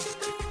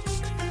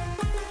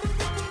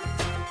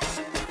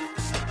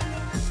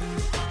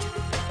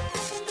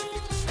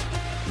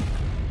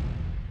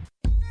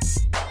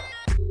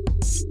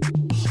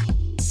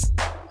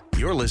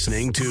 You're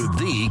listening to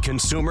the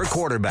Consumer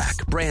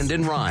Quarterback,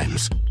 Brandon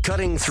Rhymes,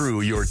 cutting through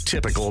your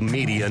typical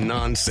media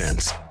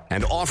nonsense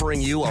and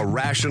offering you a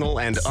rational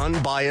and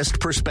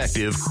unbiased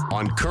perspective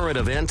on current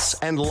events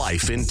and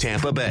life in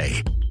Tampa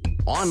Bay.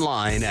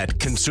 Online at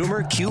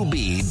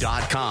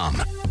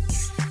consumerqb.com.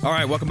 All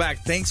right, welcome back.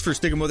 Thanks for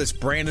sticking with us.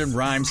 Brandon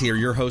Rhymes here,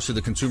 your host of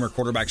the Consumer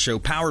Quarterback Show,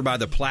 powered by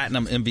the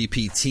Platinum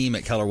MVP team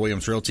at Keller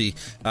Williams Realty.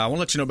 I want to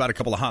let you know about a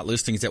couple of hot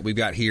listings that we've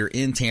got here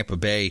in Tampa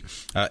Bay.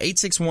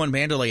 861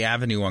 Mandalay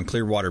Avenue on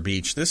Clearwater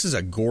Beach. This is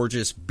a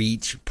gorgeous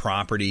beach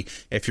property.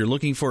 If you're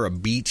looking for a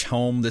beach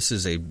home, this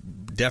is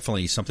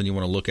definitely something you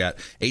want to look at.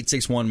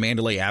 861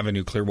 Mandalay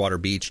Avenue, Clearwater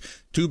Beach.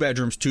 2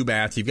 bedrooms, 2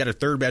 baths. You've got a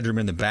 3rd bedroom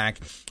in the back.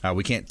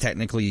 We can't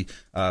technically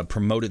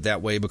promote it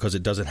that way because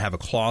it doesn't have a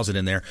closet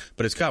in there,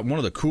 but it's got one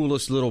of the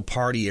coolest little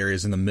party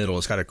areas in the middle.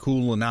 It's got a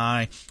cool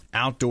lanai,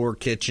 outdoor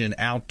kitchen,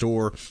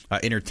 outdoor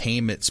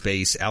entertainment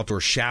space,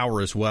 outdoor shower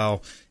as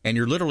well. And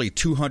you're literally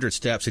 200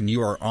 steps and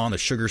you are on the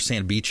sugar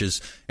sand beaches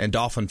and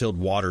dolphin-filled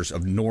waters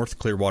of North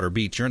Clearwater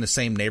Beach. You're in the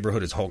same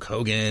neighborhood as Hulk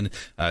Hogan,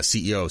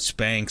 CEO of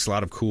Spanx. A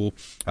lot of cool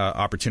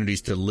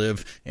opportunities to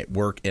live,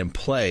 work, and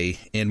play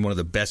in one of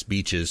the best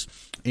beaches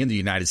in the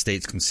United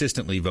States,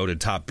 consistently voted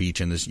top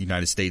beach in the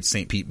United States,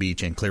 St. Pete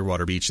Beach and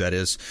Clearwater Beach, that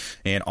is.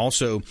 And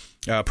also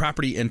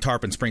property in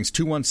Tarpon Springs,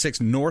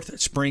 216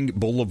 North Spring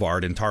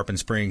Boulevard in Tarpon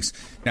Springs.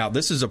 Now,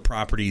 this is a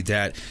property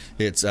that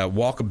its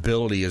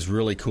walkability is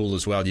really cool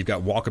as well. You've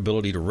got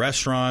walkability to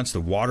restaurants,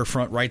 the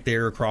waterfront right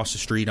there across the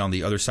street on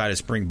the other side of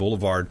Spring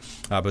Boulevard.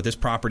 But this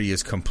property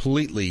is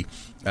completely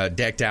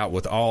decked out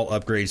with all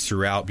upgrades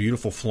throughout.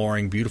 Beautiful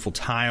flooring, beautiful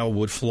tile,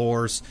 wood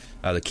floors.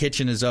 The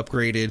kitchen is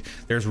upgraded.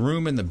 There's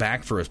room in the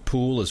back for a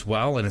pool as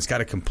well, and it's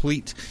got a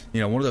complete,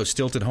 one of those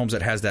stilted homes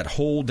that has that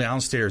whole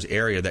downstairs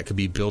area that could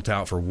be built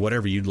out for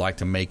whatever you'd like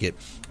to make it,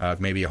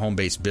 maybe a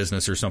home-based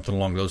business or something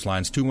along those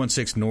lines.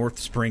 216 North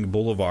Spring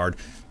Boulevard,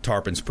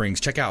 Tarpon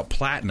Springs. Check out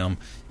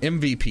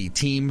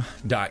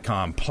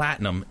PlatinumMVPTeam.com,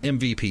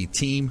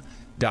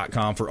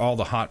 PlatinumMVPTeam.com for all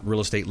the hot real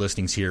estate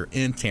listings here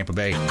in Tampa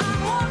Bay.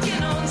 I'm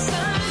walking on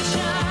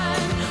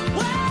sunshine.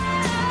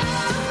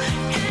 Wow,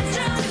 it's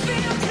time to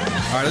feel good.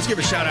 All right, let's give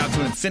a shout out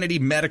to Infinity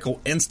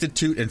Medical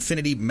Institute,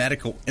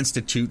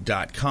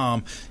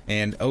 InfinityMedicalInstitute.com,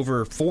 and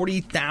over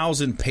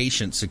 40,000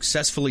 patients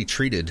successfully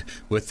treated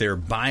with their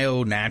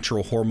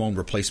bio-natural hormone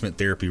replacement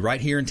therapy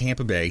right here in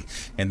Tampa Bay,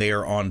 and they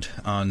are on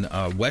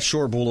West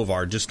Shore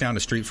Boulevard, just down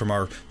the street from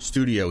our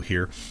studio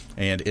here.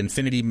 And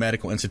Infinity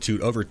Medical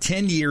Institute, over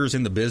 10 years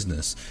in the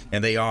business,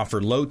 and they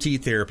offer low T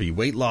therapy,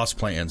 weight loss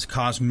plans,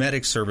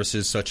 cosmetic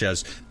services such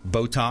as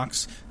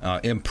Botox,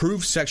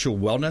 improved sexual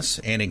wellness,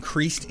 and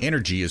increased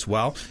energy as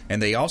well. And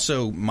they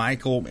also,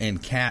 Michael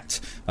and Kat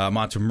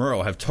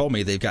Montemurro have told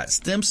me they've got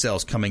stem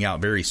cells coming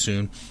out very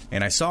soon.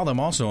 And I saw them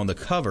also on the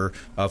cover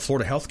of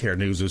Florida Healthcare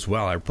News as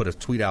well. I put a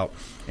tweet out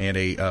and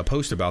a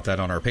post about that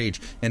on our page.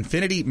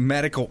 Infinity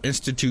Medical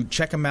Institute.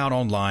 Check them out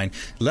online.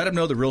 Let them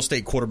know the Real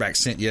Estate Quarterback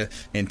sent you,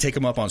 and take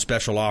them up on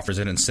special offers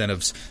and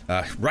incentives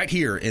right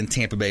here in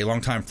Tampa Bay.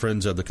 Longtime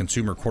friends of the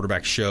Consumer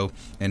Quarterback Show,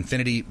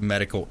 Infinity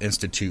Medical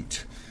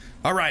Institute.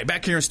 All right,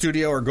 back here in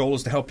studio, our goal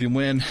is to help you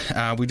win.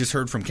 We just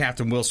heard from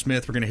Captain Will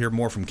Smith. We're going to hear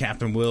more from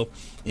Captain Will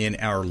in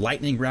our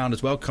lightning round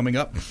as well coming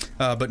up.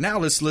 But now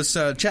let's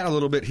chat a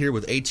little bit here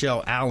with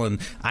H.L. Allen.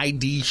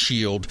 ID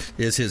Shield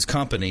is his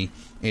company,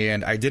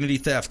 and identity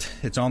theft,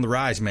 it's on the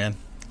rise, man.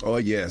 Oh,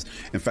 yes.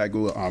 In fact,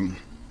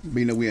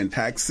 being that we're in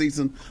tax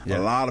season, a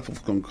lot of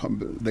people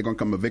they're going to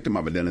become a victim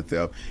of identity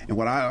theft. And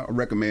what I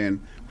recommend,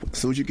 as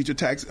soon as you get your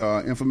tax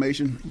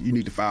information, you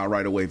need to file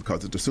right away, because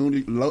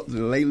the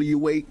later you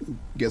wait,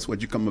 guess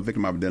what? You become a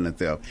victim of identity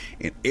theft.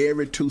 And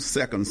every 2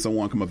 seconds,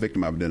 someone becomes a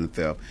victim of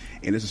identity theft.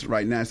 And this is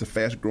right now, it's a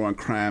fast-growing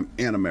crime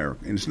in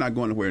America, and it's not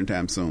going anywhere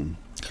anytime soon.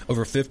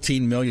 Over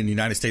 15 million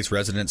United States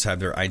residents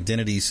have their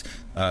identities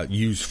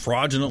used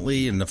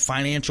fraudulently, and the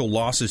financial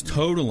losses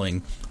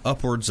totaling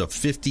upwards of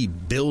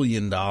 $50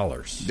 billion.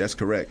 That's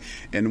correct.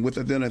 And with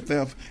identity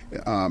theft,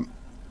 a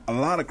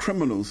lot of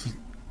criminals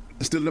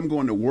instead of them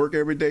going to work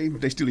every day,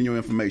 they stealing your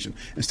information.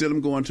 Instead of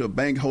them going to a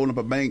bank, holding up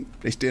a bank,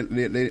 they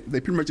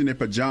pretty much in their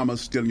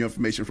pajamas stealing your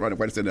information right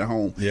they sit at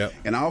home. Yep.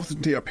 And I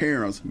often tell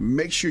parents,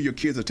 make sure your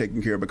kids are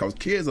taken care of because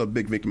kids are a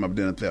big victim of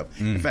identity theft.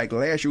 In fact,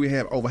 last year we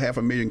had over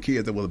 500,000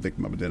 kids that were a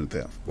victim of identity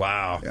theft.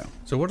 Wow. Yeah.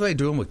 So what are they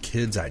doing with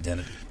kids'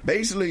 identity?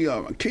 Basically,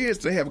 kids,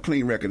 they have a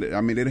clean record.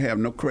 I mean, they don't have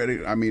no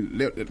credit. I mean,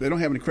 they don't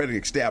have any credit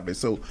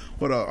established. So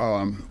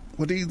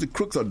what these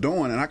crooks are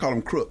doing, and I call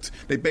them crooks,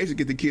 they basically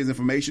get the kids'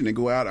 information. They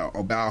go out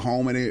or buy a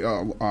home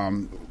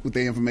and with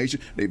their information.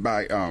 They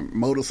buy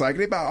motorcycle.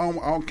 They buy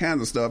all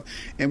kinds of stuff.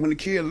 And when the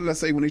kids, let's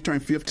say when they turn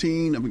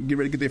 15, get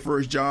ready to get their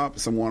first job,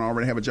 someone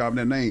already have a job in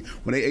their name.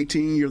 When they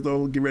 18 years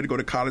old, get ready to go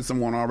to college,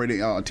 someone already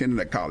attended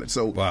that college.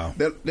 So wow.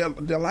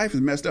 their life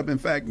is messed up. In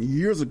fact,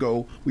 years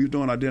ago, we were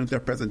doing our identity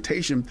theft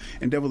presentation,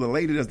 and there was a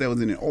lady that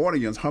was in the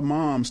audience. Her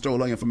mom stole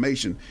her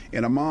information,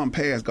 and her mom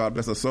passed, God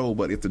bless her soul.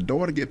 But if the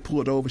daughter get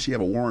pulled over, she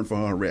have a warrant for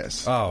her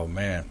arrest. Oh,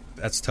 man.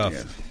 That's tough.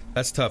 Yes.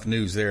 That's tough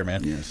news there,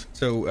 man. Yes.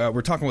 So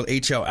we're talking with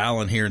H.L.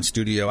 Allen here in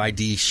studio,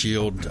 ID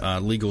Shield,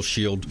 Legal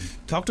Shield.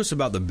 Talk to us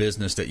about the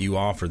business that you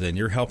offer then.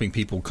 You're helping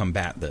people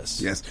combat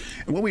this. Yes.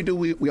 And what we do,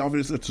 we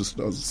offer this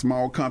to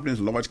small companies,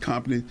 large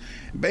companies.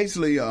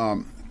 Basically,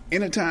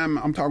 anytime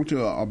I'm talking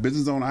to a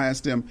business owner, I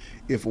ask them,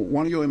 if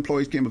one of your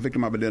employees became a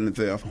victim of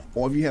identity theft,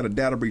 or if you had a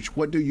data breach,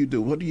 what do you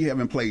do? What do you have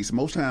in place?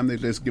 Most times they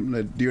just give them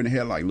a deer in the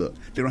headlight look.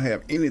 They don't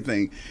have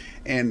anything.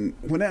 And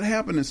when that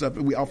happens and stuff,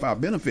 we offer our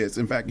benefits.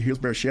 In fact,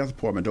 Hillsborough Sheriff's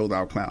Department, those are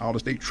our client. All the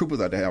state troopers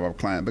are to have our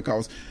client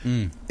because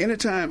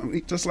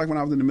anytime, just like when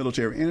I was in the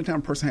military, anytime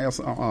a person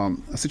has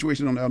a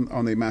situation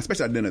on their mind,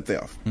 especially identity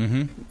theft,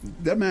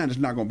 their mind is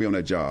not going to be on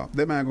that job.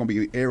 Their mind is going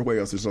to be everywhere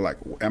else. It's like,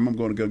 am I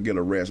going to go get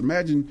arrested?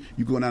 Imagine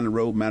you going down the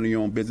road, minding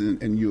your own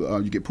business, and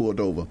you get pulled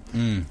over,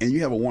 and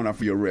you have a warrant out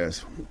for your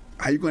arrest.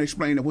 How you going to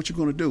explain that? What you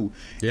going to do?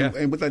 Yeah.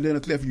 And with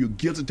identity theft, you're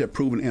guilty to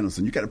proven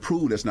innocent. You got to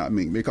prove that's not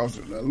me because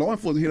law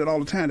enforcement hear that all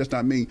the time. That's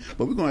not me.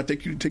 But we're going to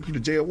take you to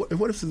jail.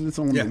 What if it's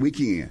on the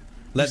weekend?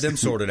 Let them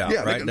sort it out,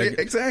 yeah, right?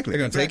 Exactly. They're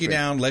going to take you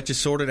down, let you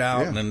sort it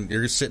out, and then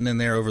you're just sitting in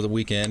there over the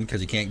weekend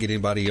because you can't get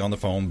anybody on the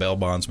phone, bail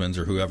bondsmen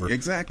or whoever.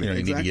 Exactly. You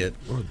need to get.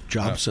 Or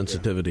job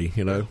sensitivity,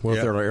 What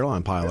if they're an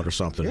airline pilot or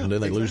something, and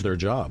then they lose their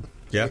job?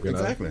 Yeah,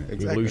 exactly.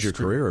 You lose your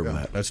career over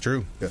that. That's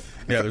true. Yeah.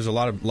 There's a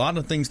lot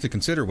of things to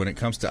consider when it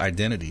comes to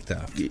identity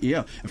theft.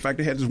 Yeah. In fact,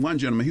 they had this one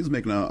gentleman. He was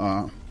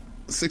making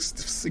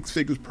six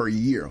figures per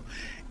year.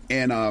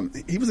 And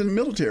he was in the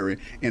military,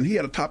 and he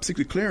had a top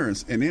secret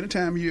clearance. And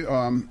anytime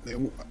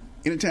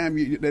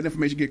that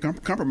information get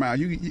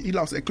compromised, you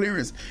lost that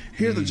clearance.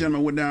 Here's a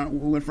gentleman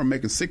went from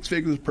making six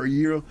figures per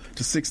year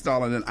to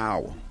 $6 an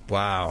hour.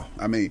 Wow.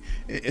 I mean,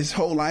 his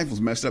whole life was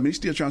messed up, and he's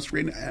still trying to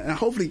straighten it. And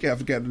hopefully he can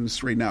get it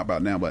straightened out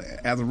about now. But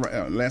as of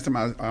last time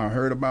I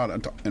heard about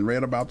it and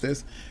read about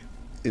this,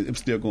 it's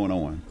still going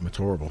on. It's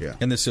horrible. Yeah.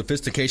 And the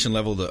sophistication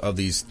level of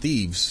these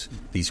thieves,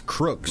 these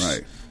crooks,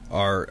 right,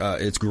 are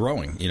it's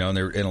growing, and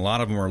a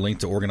lot of them are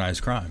linked to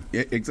organized crime.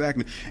 Yeah,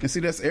 exactly. And see,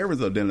 that's areas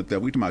of identity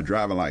theft. We talk about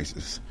driving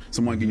license.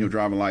 Someone getting your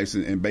driving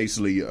license and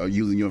basically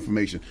using your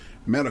information.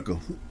 Medical.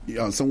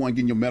 Someone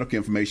getting your medical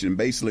information and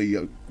basically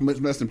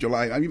messing up your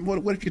life. I mean,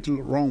 what if you get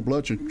the wrong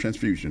blood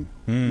transfusion?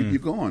 You're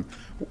gone.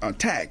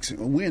 Tax.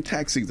 We're in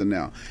tax season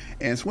now.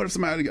 And so what if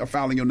somebody are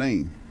filing your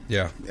name?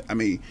 Yeah. I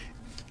mean,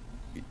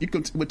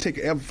 it would take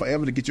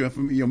forever to get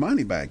your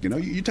money back.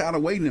 You're tired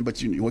of waiting, but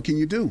what can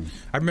you do?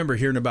 I remember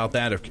hearing about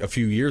that a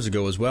few years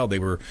ago as well. They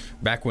were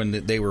back when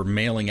they were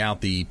mailing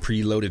out the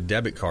preloaded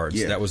debit cards.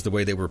 Yeah. That was the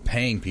way they were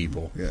paying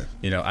people.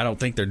 Yeah. I don't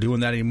think they're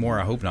doing that anymore.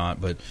 I hope not.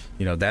 But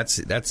that's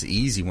the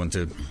easy one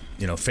to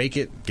fake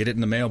it, get it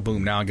in the mail.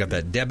 Boom! Now I got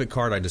that debit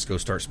card. I just go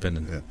start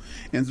spending. Yeah.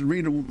 And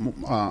Rita,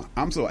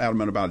 I'm so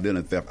adamant about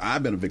identity theft.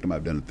 I've been a victim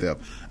of identity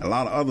theft. A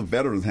lot of other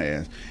veterans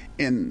have,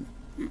 and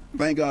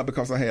thank God,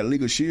 because I had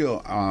Legal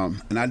Shield,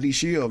 an ID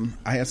Shield,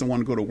 I had someone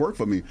to go to work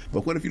for me.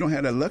 But what if you don't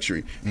have that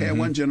luxury? Had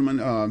one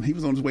gentleman, he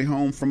was on his way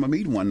home from a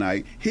meeting one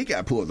night. He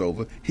got pulled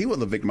over. He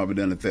was a victim of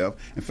identity theft.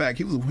 In fact,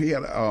 he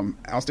had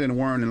outstanding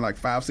warrant in like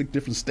 5-6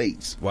 different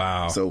states.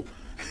 Wow. So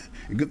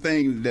good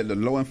thing that the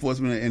law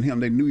enforcement and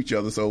him, they knew each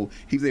other, so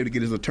he was able to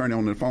get his attorney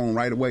on the phone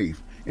right away.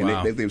 And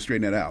wow. they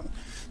straightened that out.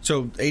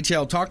 So,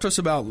 HL, talk to us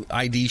about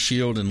ID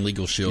Shield and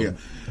Legal Shield. Yeah.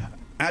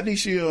 ID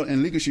Shield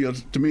and Legal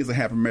Shield, to me, is a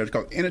happy marriage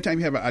because anytime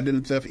you have an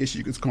identity theft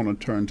issue, it's going to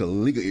turn to a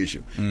legal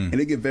issue. And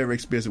they get very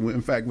expensive.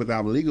 In fact, with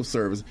our legal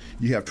service,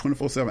 you have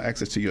 24/7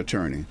 access to your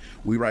attorney.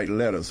 We write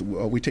letters.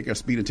 We take care of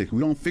speeding tickets.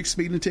 We don't fix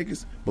speeding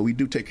tickets, but we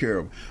do take care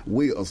of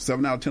wills.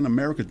 7 out of 10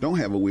 Americans don't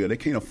have a will. They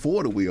can't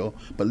afford a will,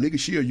 but Legal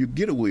Shield, you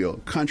get a will,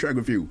 contract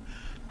review.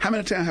 How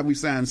many times have we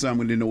signed something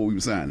we didn't know what we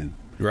were signing?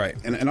 Right.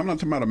 And I'm not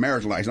talking about a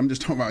marriage license. I'm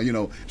just talking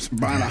about,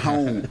 buying a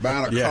home,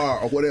 buying a car,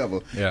 or whatever.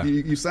 Yeah.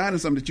 You signing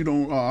something that you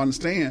don't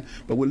understand.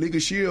 But with Legal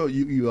Shield,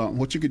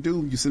 what you could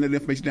do, you send that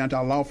information down to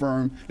our law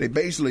firm. They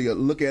basically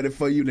look at it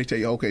for you, and they tell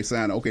you, okay,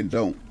 sign it, okay,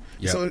 don't.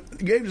 Yep. So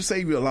it gave to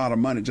save you a lot of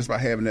money just by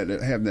having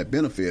that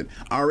benefit.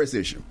 IRS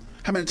issue.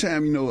 How many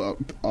times,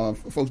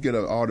 folks get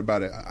audited by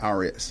the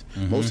IRS?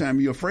 Most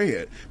time you're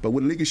afraid. But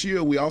with Legal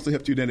Shield, we also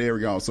help you in that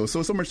area also.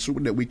 So much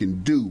that we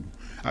can do.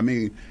 I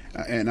mean,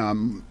 and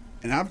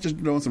I've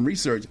just done some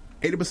research.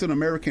 80% of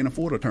America can't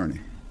afford an attorney.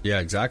 Yeah,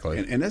 exactly.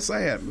 And that's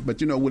sad.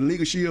 But, with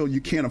Legal Shield,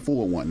 you can't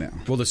afford one now.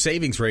 Well, the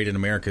savings rate in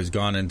America has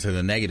gone into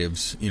the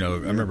negatives. I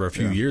remember a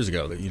few years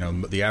ago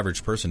that, the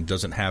average person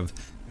doesn't have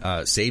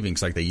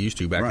savings like they used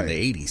to back in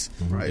the 80s.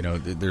 Right.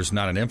 There's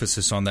not an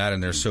emphasis on that,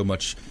 and there's so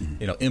much,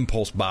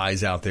 impulse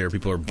buys out there.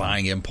 People are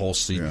buying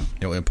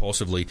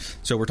impulsively.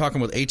 So we're talking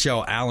with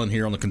H.L. Allen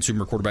here on the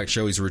Consumer Quarterback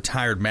Show. He's a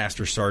retired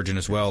master sergeant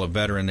as well, a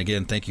veteran.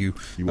 Again, thank you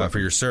for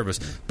your service.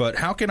 But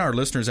how can our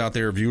listeners out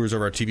there, viewers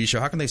of our TV show,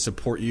 how can they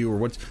support you, or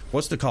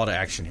what's the call to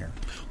action here?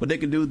 What they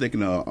can do, they can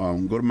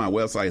go to my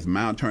website, it's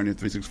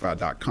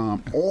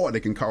myattorney365.com, or they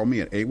can call me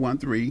at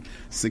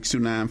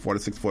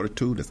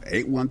 813-629-4642. That's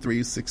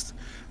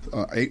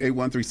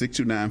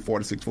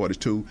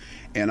 813-629-4642,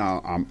 and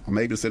I'm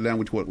able to sit down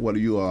with what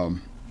do you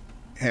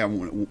have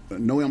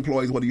no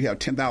employees, what do you have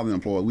 10,000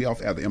 employees. We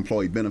also have the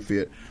employee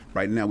benefit.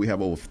 Right now we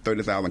have over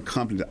 30,000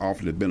 companies that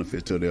offer the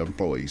benefits to their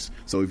employees.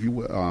 So if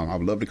you I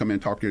would love to come in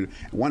and talk to you.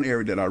 One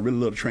area that I really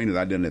love to train is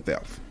identity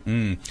theft.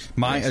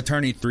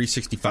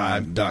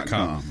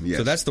 myattorney365.com. Yes.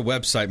 So that's the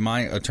website,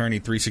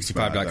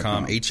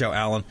 myattorney365.com. H.L.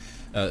 Allen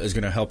is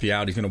going to help you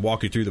out. He's going to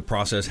walk you through the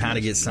process, how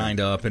to get signed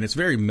up, and it's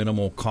very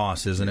minimal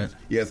cost, isn't it?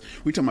 Yes.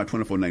 We're talking about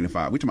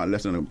 $24.95. We're talking about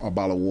less than a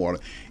bottle of water.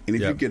 And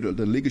if you get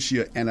the Legal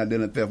Shield and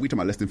identity theft, we're talking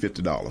about less than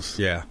 $50.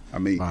 Yeah. I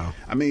mean,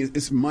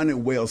 it's money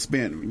well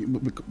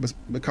spent,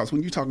 because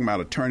when you're talking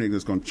about an attorney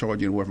that's going to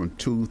charge you anywhere from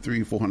 $200,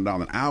 $300,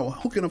 $400 an hour,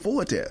 who can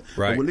afford that?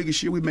 Right. But with Legal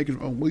Shield,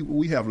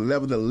 we have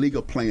leveled the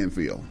legal playing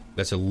field.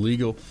 That's a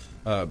legal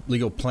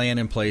plan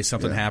in place.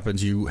 Something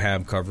happens, you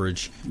have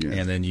coverage,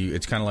 and then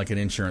it's kind of like an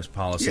insurance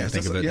policy. Yes,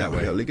 think of it that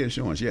way. Yeah, legal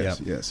insurance.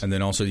 Yes. And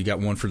then also you got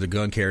one for the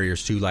gun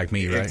carriers too, like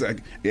me,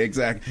 right?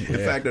 Exactly.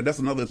 In fact, that's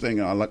another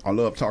thing I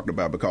love talking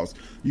about, because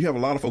you have a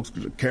lot of folks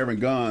carrying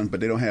guns,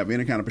 but they don't have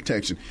any kind of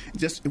protection.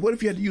 Just what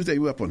if you had to use a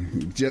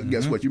weapon?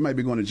 Guess what? You might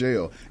be going to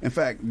jail. In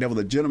fact, there was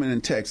a gentleman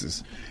in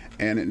Texas,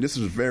 and this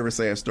is a very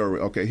sad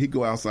story. Okay, he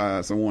go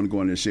outside, someone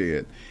go in the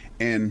shed,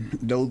 and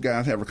those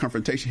guys have a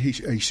confrontation.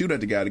 He shoot at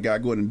the guy. The guy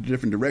go in a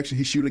different direction.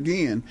 He shoot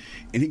again,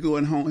 and he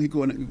go home. He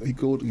go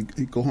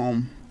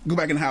home. Go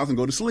back in the house and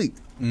go to sleep.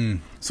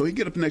 So he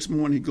get up the next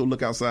morning. He go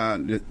look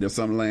outside. There's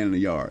something laying in the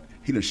yard.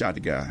 He done shot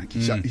the guy. He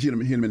hit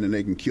him in the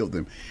neck and killed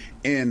him.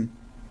 And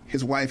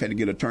his wife had to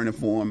get an attorney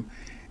for him,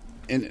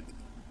 and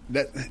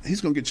that he's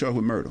going to get charged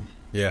with murder.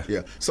 Yeah.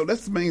 So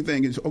that's the main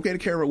thing. It's okay to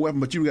carry a weapon,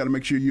 but you got to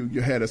make sure you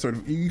had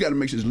you got to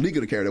make sure it's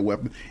legal to carry that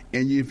weapon.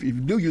 And if you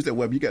do use that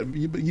weapon,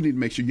 you need to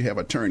make sure you have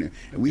an attorney.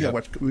 And we have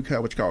what you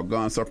call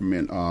gun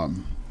supplement.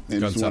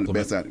 And Gun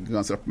supplement.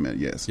 Gun supplement,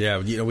 yes. Yeah,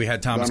 we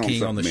had Thomas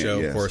King on the show.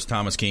 Yes. Of course,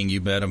 Thomas King, you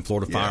met him,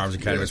 Florida Firearms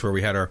Academy. That's where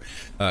we had our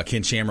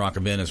Ken Shamrock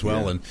event as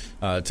well. And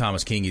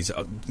Thomas King, he's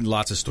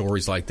lots of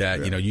stories like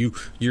that.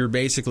 You're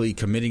basically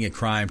committing a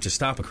crime to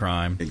stop a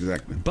crime.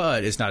 Exactly.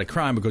 But it's not a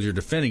crime because you're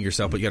defending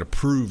yourself, but you got to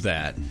prove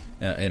that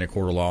in a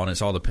court of law, and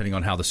it's all depending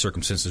on how the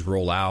circumstances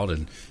roll out.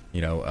 And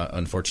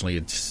unfortunately,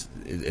 it's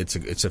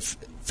a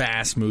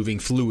fast-moving,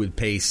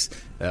 fluid-pace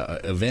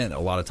event a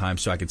lot of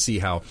times. So I could see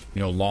how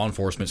law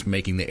enforcement's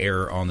making the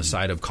error on the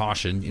side of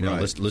caution.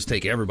 Let's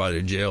take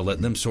everybody to jail,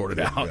 let them sort it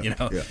out.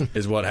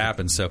 Is what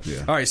happens. So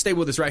all right, stay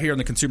with us right here on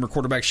the Consumer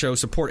Quarterback Show.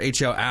 Support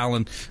H.L.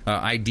 Allen,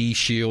 ID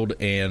Shield,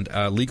 and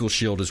Legal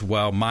Shield as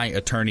well.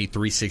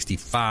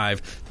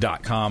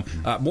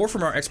 myattorney365.com. More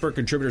from our expert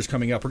contributors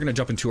coming up. We're going to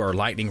jump into our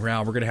lightning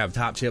round. We're going to have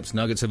top tips,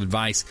 nuggets of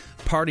advice,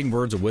 parting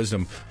words of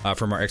wisdom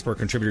from our expert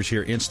contributors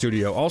here in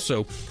studio.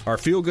 Also, our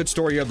feel-good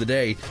story of the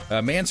day.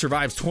 A man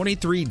survives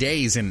 23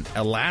 days in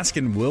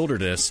Alaskan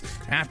wilderness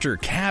after a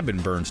cabin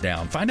burns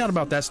down. Find out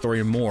about that story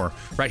and more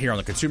right here on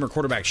the Consumer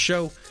Quarterback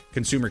Show,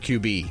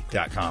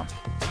 ConsumerQB.com.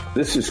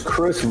 This is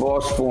Chris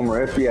Voss,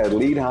 former FBI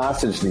lead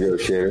hostage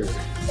negotiator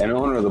and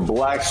owner of the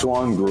Black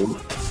Swan Group,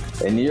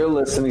 and you're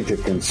listening to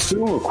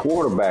Consumer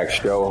Quarterback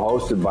Show,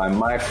 hosted by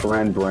my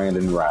friend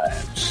Brandon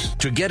Rhymes.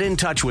 To get in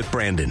touch with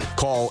Brandon,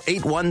 call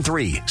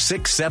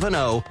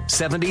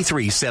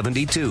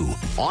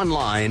 813-670-7372.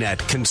 Online at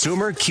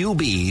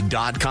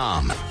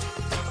ConsumerQB.com.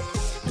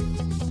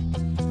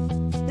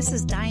 This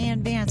is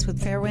Diane Vance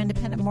with Fairway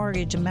Independent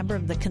Mortgage, a member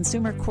of the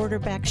Consumer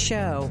Quarterback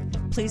Show.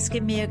 Please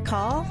give me a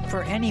call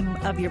for any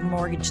of your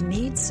mortgage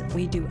needs.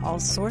 We do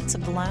all sorts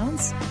of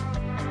loans.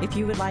 If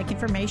you would like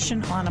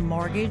information on a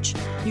mortgage,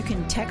 you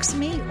can text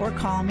me or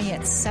call me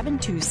at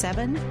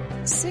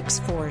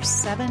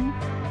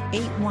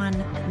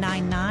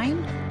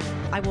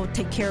 727-647-8199. I will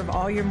take care of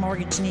all your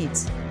mortgage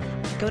needs.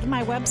 Go to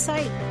my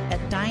website at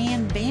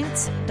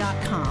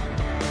dianevance.com.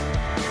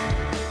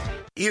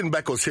 Ian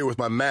Beckles here with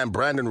my man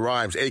Brandon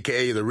Rhymes,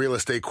 a.k.a. the real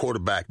estate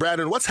quarterback.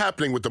 Brandon, what's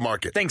happening with the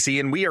market? Thanks,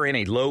 Ian. We are in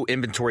a low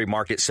inventory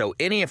market, so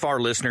any of our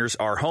listeners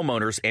are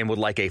homeowners and would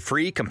like a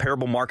free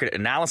comparable market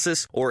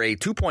analysis or a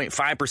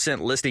 2.5%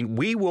 listing,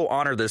 we will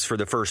honor this for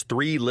the first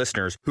 3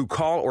 listeners who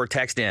call or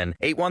text in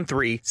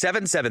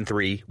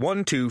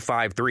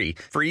 813-773-1253.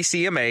 Free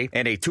CMA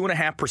and a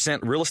 2.5%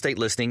 real estate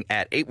listing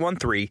at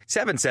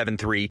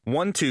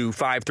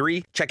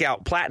 813-773-1253. Check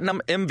out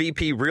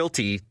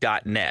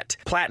PlatinumMVPRealty.net.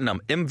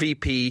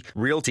 PlatinumMVPRealty.net.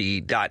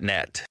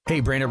 Hey,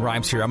 Brandon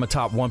Rhymes here. I'm a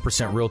top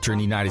 1% realtor in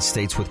the United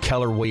States with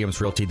Keller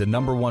Williams Realty, the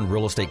 #1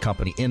 real estate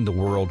company in the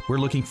world. We're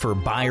looking for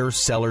buyers,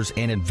 sellers,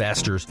 and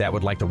investors that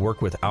would like to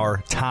work with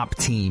our top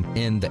team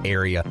in the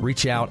area.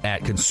 Reach out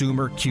at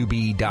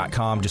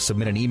ConsumerQB.com. Just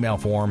submit an email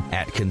form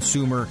at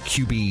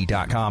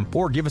ConsumerQB.com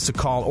or give us a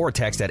call or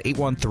text at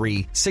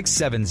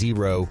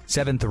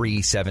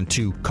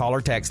 813-670-7372. Call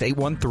or text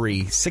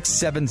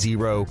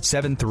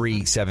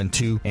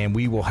 813-670-7372, and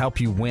we will help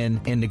you win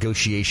in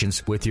negotiations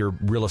with your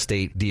real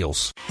estate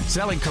deals.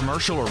 Selling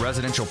commercial or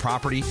residential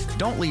property?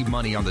 Don't leave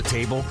money on the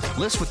table.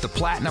 List with the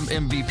Platinum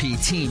MVP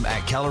team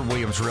at Keller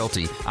Williams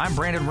Realty. I'm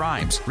Brandon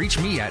Rhymes. Reach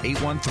me at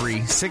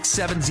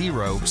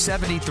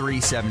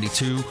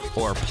 813-670-7372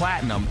 or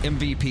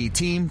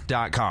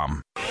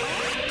PlatinumMVPteam.com.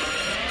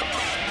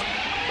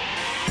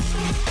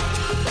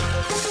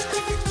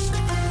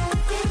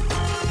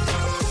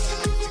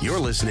 You're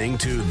listening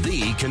to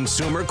The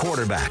Consumer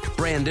Quarterback,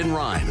 Brandon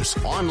Rhymes,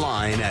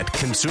 online at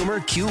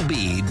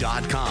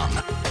ConsumerQB.com.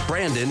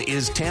 Brandon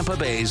is Tampa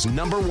Bay's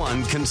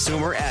 #1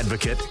 consumer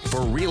advocate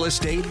for real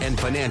estate and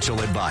financial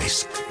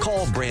advice.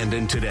 Call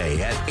Brandon today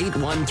at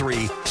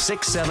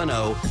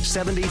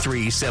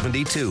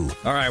 813-670-7372.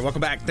 All right,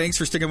 welcome back. Thanks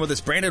for sticking with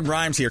us. Brandon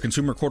Rhymes here,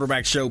 Consumer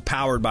Quarterback Show,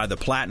 powered by the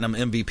Platinum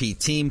MVP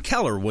team,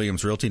 Keller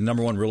Williams Realty,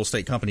 #1 real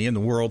estate company in the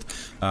world,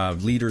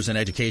 leaders in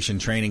education,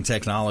 training,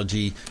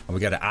 technology. We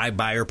got an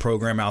iBuyer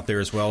program out there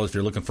as well. If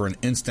you're looking for an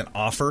instant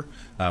offer,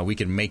 we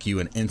can make you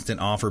an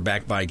instant offer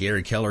backed by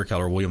Gary Keller,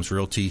 Keller Williams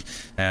Realty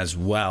as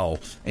well.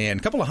 And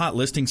a couple of hot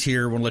listings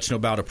here. I want to let you know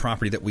about a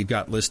property that we've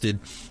got listed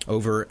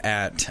over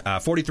at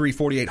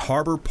 4348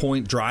 Harbor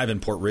Point Drive in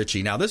Port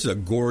Richey. Now, this is a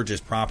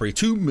gorgeous property,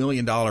 $2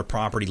 million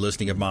property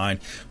listing of mine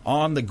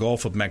on the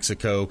Gulf of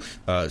Mexico,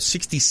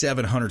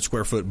 6,700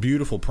 square foot,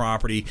 beautiful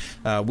property.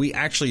 We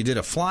actually did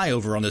a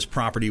flyover on this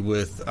property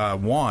with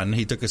Juan.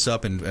 He took us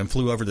up and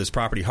flew over this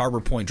property, Harbor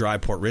Point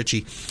Drive, Port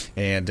Richey,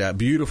 and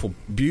beautiful,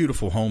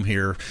 beautiful home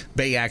here.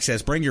 Bay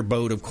access. Bring your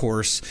boat, of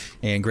course,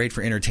 and great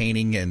for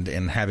entertaining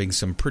and having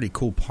some pretty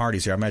cool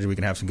parties here. I imagine we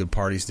can have some good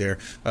parties there.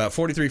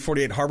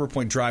 4348 Harbor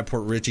Point Drive,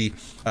 Port Richey.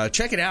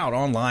 Check it out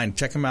online.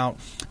 Check them out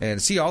and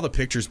see all the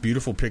pictures,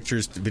 beautiful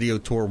pictures, video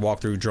tour,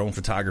 walkthrough, drone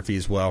photography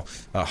as well.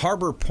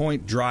 Harbor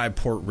Point Drive,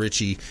 Port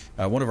Richey,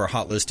 one of our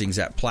hot listings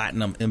at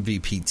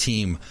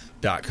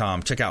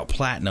PlatinumMVPteam.com. Check out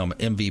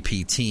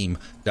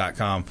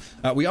PlatinumMVPteam.com.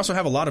 We also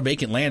have a lot of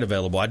vacant land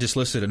available. I just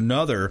listed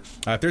another.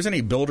 If there's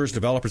any builders,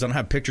 developers, I don't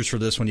have pictures for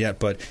this one yet,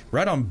 but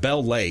right on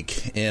Bell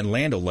Lake and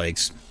Land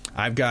O'Lakes,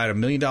 I've got a $1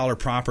 million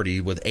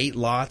property with 8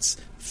 lots.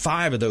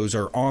 5 of those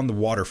are on the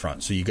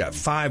waterfront. So you got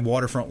 5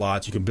 waterfront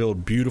lots. You can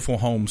build beautiful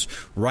homes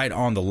right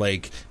on the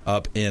lake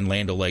up in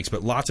Land O'Lakes.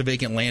 But lots of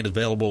vacant land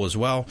available as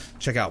well.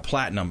 Check out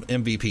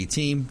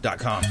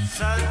PlatinumMVPteam.com.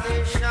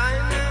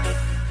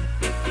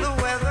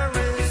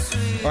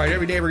 All right,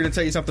 every day we're going to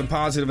tell you something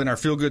positive in our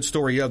feel-good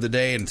story of the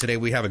day, and today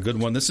we have a good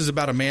one. This is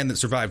about a man that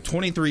survived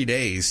 23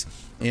 days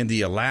in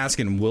the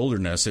Alaskan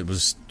wilderness. It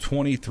was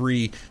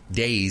 23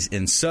 days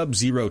in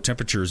sub-zero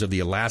temperatures of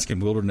the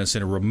Alaskan wilderness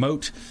in a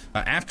remote,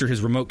 after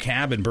his remote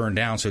cabin burned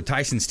down. So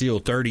Tyson Steele,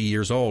 30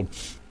 years old,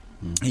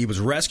 he was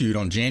rescued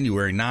on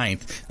January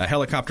 9th. A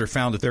helicopter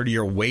found the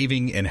 30-year-old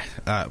waving and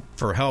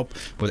for help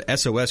with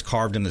SOS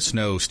carved in the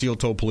snow. Steele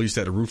told police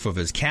that the roof of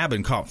his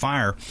cabin caught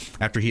fire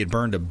after he had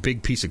burned a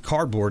big piece of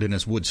cardboard in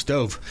his wood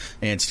stove.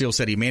 And Steele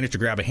said he managed to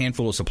grab a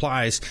handful of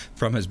supplies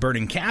from his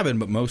burning cabin,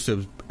 but most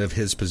of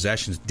his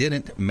possessions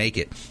didn't make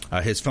it.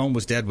 His phone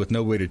was dead with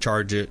no way to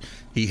charge it.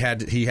 He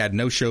had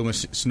no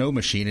snow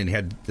machine,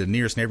 and the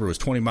nearest neighbor was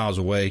 20 miles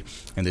away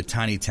in the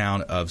tiny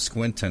town of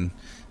Squinton.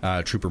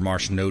 Trooper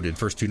Marsh noted.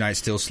 First 2 nights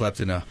still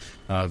slept in a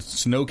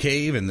snow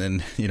cave, and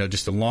then,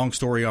 just a long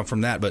story on from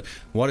that. But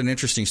what an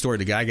interesting story.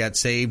 The guy got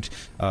saved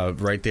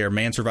right there.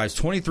 Man survives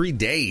 23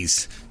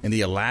 days in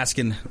the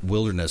Alaskan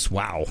wilderness.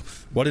 Wow.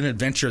 What an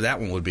adventure that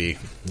one would be.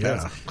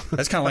 Yeah.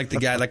 That's kind of like the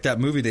guy, like that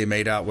movie they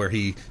made out where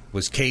he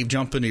was cave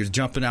jumping. He was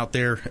jumping out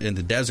there in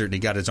the desert, and he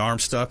got his arm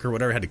stuck or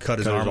whatever, had to cut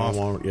his arm off.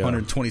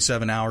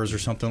 127 hours or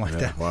something like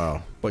that.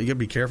 Wow. But you got to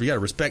be careful. You got to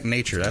respect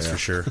nature, that's for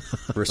sure.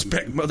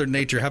 Respect Mother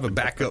Nature. Have a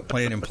backup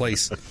plan in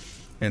place.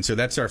 And so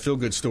that's our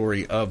feel-good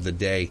story of the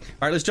day.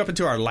 All right, let's jump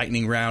into our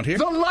lightning round here.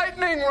 The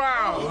lightning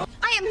round!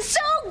 I am so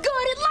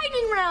good at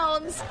lightning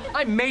rounds!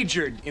 I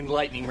majored in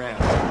lightning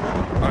round.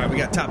 All right, we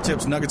got top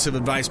tips, nuggets of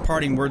advice,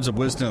 parting words of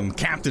wisdom.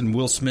 Captain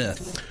Will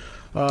Smith.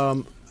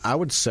 I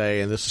would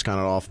say, and this is kind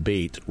of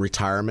offbeat,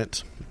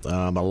 retirement.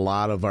 A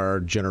lot of our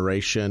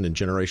generation and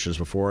generations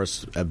before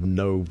us have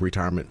no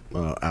retirement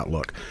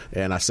outlook.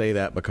 And I say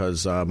that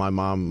because my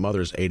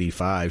mother's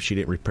 85. She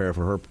didn't prepare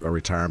for her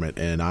retirement,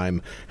 and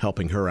I'm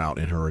helping her out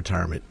in her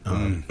retirement,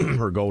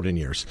 her golden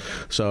years.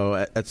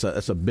 So that's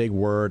a big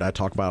word. I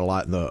talk about a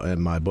lot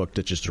in my book,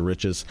 Ditches to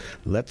Riches.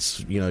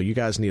 You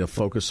guys need to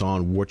focus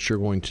on what you're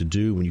going to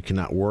do when you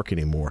cannot work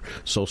anymore.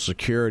 Social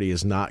Security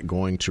is not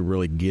going to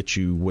really get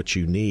you what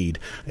you need,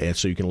 and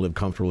so you can live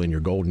comfortably in your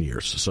golden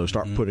years. So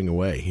start putting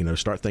away.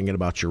 Start thinking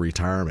about your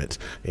retirement,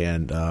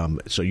 and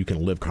so you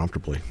can live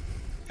comfortably.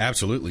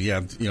 Absolutely, yeah.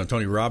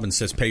 Tony Robbins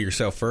says pay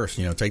yourself first.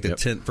 Take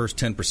the first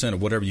 10%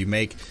 of whatever you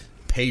make,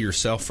 pay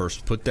yourself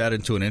first. Put that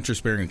into an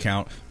interest-bearing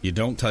account. You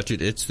don't touch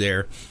it; it's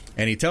there.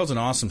 And he tells an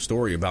awesome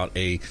story about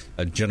a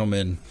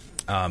gentleman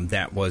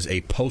that was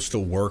a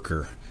postal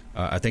worker.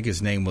 I think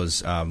his name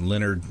was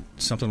Leonard,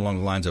 something along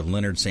the lines of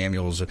Leonard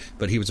Samuels.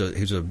 But he was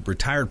a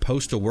retired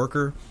postal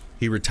worker.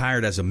 He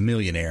retired as a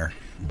millionaire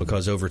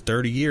because over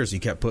 30 years he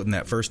kept putting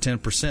that first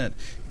 10%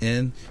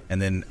 in,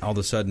 and then all of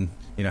a sudden,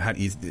 how do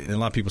you? And a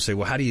lot of people say,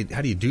 well, how do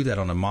you do that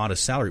on a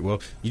modest salary?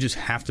 Well, you just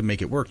have to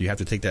make it work. You have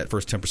to take that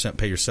first 10%,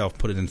 pay yourself,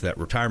 put it into that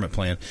retirement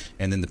plan,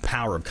 and then the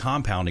power of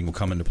compounding will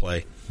come into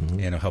play, and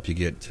it'll help you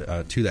get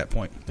to that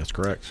point. That's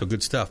correct. So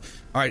good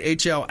stuff. All right,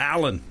 H.L.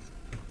 Allen.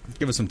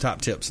 Give us some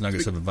top tips,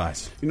 nuggets of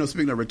advice.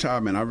 Speaking of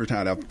retirement, I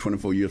retired after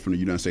 24 years from the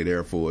United States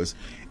Air Force.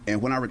 And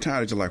when I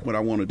retired, it's just like what I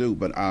want to do.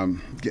 But I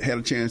had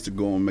a chance to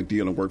go on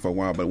McDeal and work for a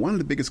while. But one of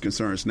the biggest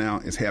concerns now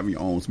is having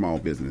your own small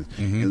business.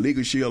 In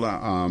Legal Shield,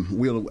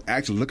 we're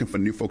actually looking for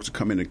new folks to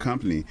come in the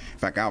company. In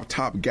fact, our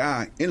top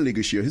guy in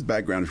Legal Shield, his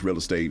background is real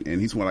estate, and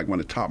he's one of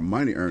the top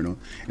money earners.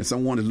 And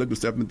someone that's looking to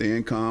step into their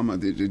income,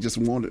 they just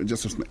want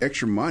just some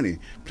extra money.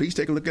 Please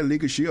take a look at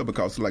Legal Shield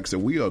because, like I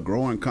said, we are a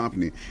growing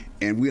company,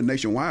 and we are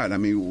nationwide. I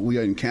mean, we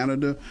are in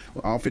Canada,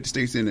 all 50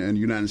 states in the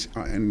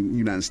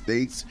United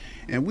States,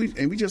 and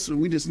we just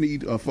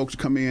need folks to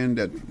come in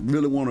that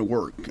really want to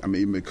work. I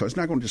mean, because it's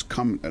not going to just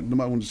come.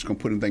 Nobody just going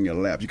to put anything in your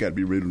lap. You got to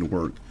be ready to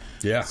work.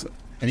 Yeah.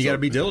 And you got to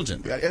be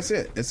diligent. That's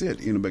it.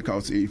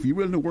 Because if you're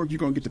willing to work, you're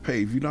going to get to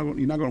pay. If you're not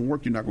going to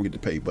work, you're not going to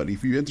get to pay. But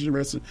if you're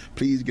interested,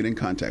 please get in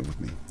contact with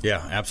me.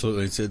 Yeah,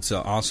 absolutely. It's an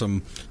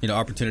awesome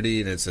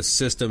opportunity, and it's a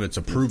system. It's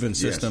a proven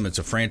system. It's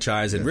a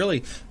franchise, and really,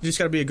 you just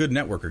got to be a good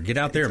networker. Get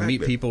out there and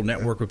meet people,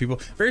 network with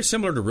people. Very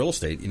similar to real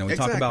estate. We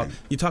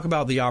talk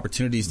about the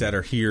opportunities that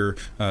are here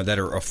that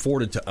are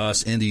afforded to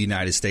us in the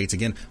United States.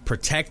 Again,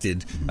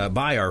 protected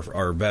by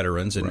our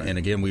veterans, and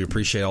again, we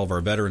appreciate all of our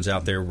veterans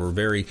out there. We're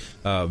very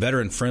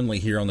veteran friendly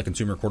here on the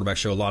Consumer Quarterback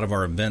Show. A lot of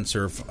our events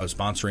are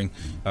sponsoring,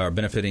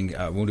 benefiting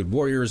wounded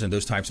warriors and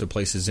those types of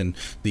places. And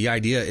the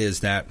idea is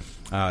that,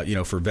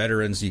 for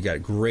veterans, you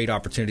got great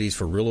opportunities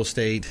for real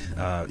estate.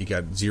 You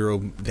got zero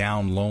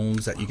down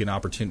loans that you can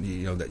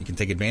that you can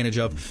take advantage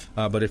of.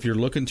 But if you're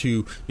looking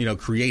to,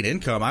 create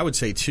income, I would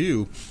say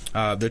too,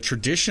 the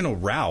traditional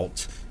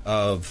route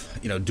of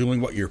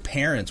doing what your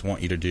parents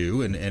want you to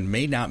do and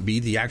may not be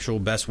the actual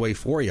best way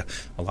for you.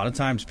 A lot of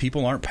times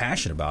people aren't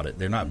passionate about it.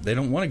 They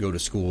don't want to go to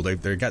school. They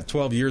got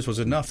 12 years was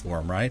enough for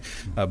them, right?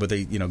 But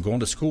they going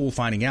to school,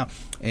 finding out.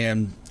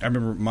 And I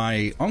remember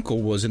my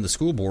uncle was in the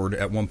school board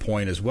at one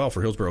point as well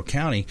for Hillsborough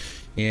County,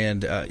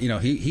 and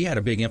he had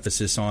a big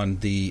emphasis on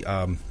the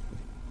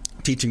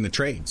teaching the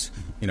trades,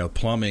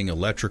 plumbing,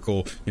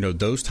 electrical,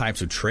 those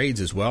types of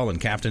trades as well. And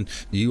Captain,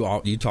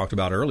 you talked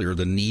about earlier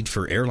the need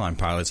for airline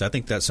pilots. I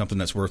think that's something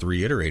that's worth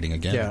reiterating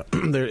again. Yeah,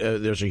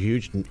 there's a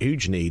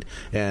huge need,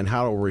 and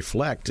how it'll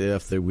reflect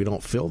if we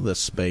don't fill this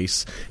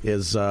space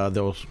is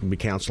they'll be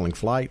canceling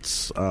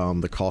flights.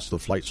 The cost of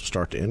the flights will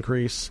start to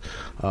increase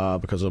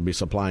because there'll be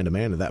supply and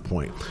demand at that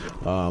point.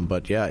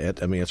 But yeah,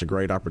 it's a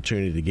great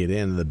opportunity to get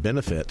in. The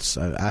benefits.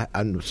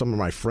 Some of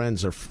my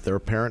friends, their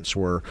parents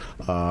were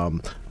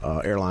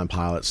airline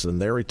pilots,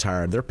 and they're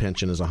retired. Their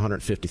pension is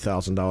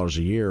 $150,000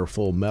 a year,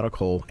 full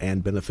medical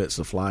and benefits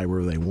to fly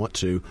wherever they want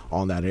to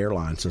on that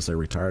airline since they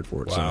retired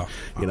for it. Wow.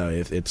 So,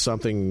 if it's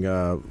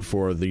something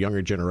for the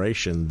younger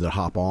generation to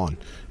hop on,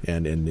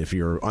 and if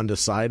you're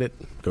undecided,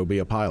 go be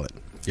a pilot.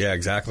 Yeah,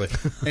 exactly.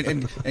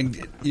 and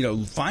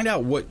find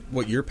out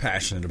what you're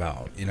passionate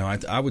about.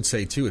 I would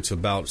say too, it's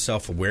about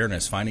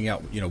self-awareness, finding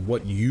out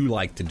what you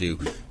like to do.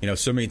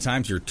 So many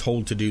times you're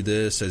told to do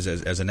this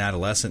as an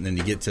adolescent, and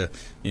then you get to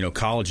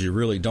college, you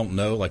really don't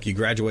know. Like you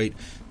graduate,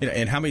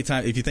 and how many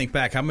times, if you think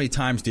back, how many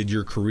times did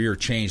your career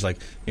change? Like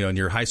in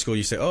your high school,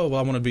 you say, oh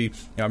well, I want to be.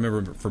 I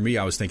remember for me,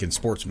 I was thinking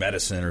sports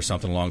medicine or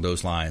something along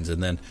those lines,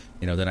 and then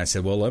then I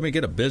said, well, let me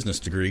get a business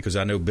degree because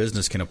I know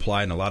business can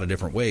apply in a lot of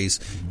different ways.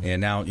 And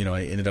now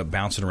I ended up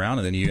bouncing around,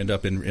 and then you end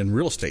up in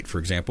real estate, for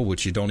example,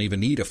 which you don't even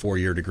need a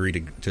 4-year degree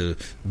to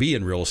be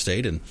in real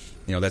estate. And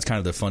that's kind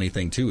of the funny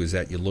thing too, is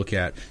that you look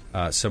at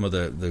some of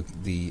the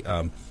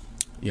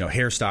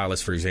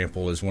hairstylist, for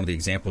example, is one of the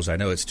examples. I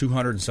know it's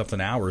 200 and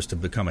something hours to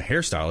become a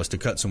hairstylist to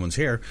cut someone's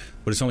hair,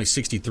 but it's only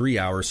 62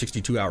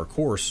 hour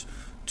course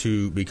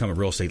to become a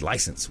real estate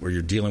license, where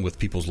you're dealing with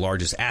people's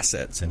largest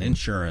assets and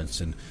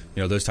insurance and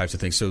those types of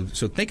things. So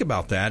think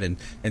about that and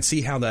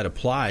see how that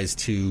applies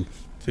to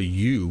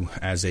you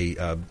as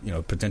a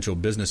potential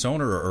business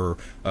owner or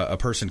a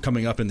person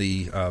coming up in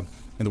the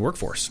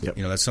workforce. Yep.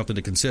 That's something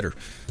to consider.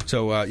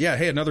 So,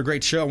 hey, another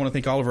great show. I want to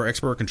thank all of our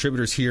expert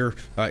contributors here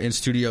in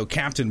studio.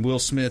 Captain Will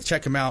Smith.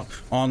 Check him out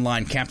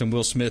online,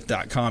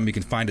 CaptainWillSmith.com. You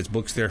can find his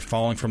books there,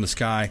 Falling from the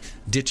Sky,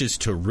 Ditches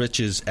to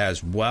Riches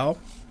as well.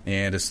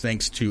 And it's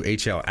thanks to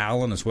H.L.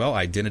 Allen as well,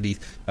 Identity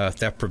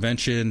Theft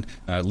Prevention,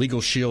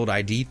 Legal Shield,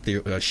 ID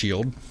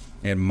Shield.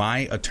 And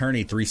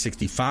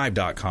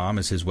myattorney365.com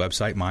is his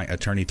website,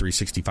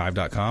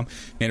 myattorney365.com.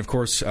 And, of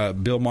course,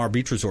 Bill Maher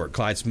Beach Resort,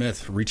 Clyde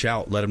Smith. Reach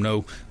out. Let him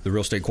know the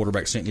real estate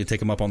quarterback sent you. Take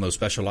them up on those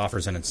special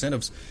offers and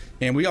incentives.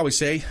 And we always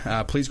say,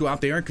 please go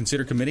out there and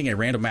consider committing a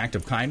random act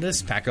of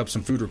kindness. Pack up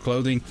some food or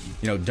clothing.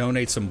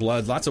 Donate some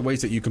blood. Lots of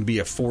ways that you can be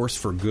a force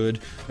for good.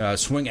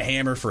 Swing a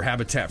hammer for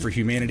Habitat for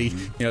Humanity.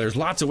 There's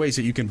lots of ways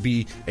that you can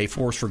be a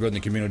force for good in the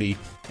community.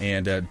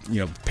 And,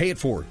 pay it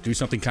forward. Do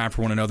something kind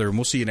for one another. And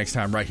we'll see you next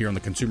time right here on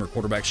the Consumer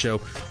Quarterback Show.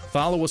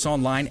 Follow us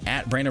online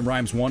at Brandon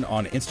Rhymes 1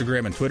 on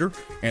Instagram and Twitter,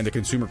 and the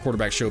Consumer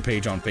Quarterback Show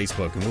page on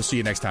Facebook. And we'll see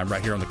you next time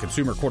right here on the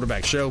Consumer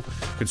Quarterback Show,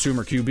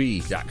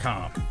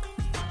 ConsumerQB.com.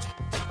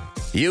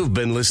 You've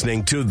been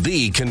listening to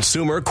The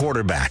Consumer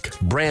Quarterback,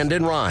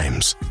 Brandon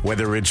Rhymes.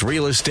 Whether it's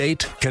real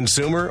estate,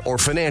 consumer, or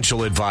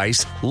financial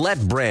advice, let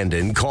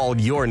Brandon call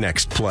your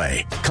next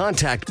play.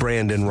 Contact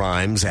Brandon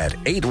Rhymes at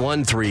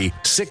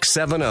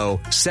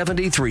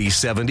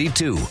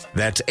 813-670-7372.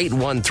 That's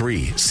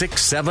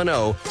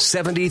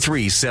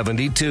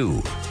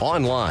 813-670-7372.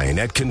 Online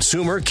at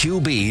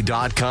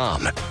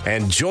ConsumerQB.com.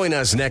 And join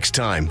us next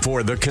time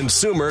for The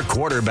Consumer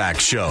Quarterback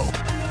Show.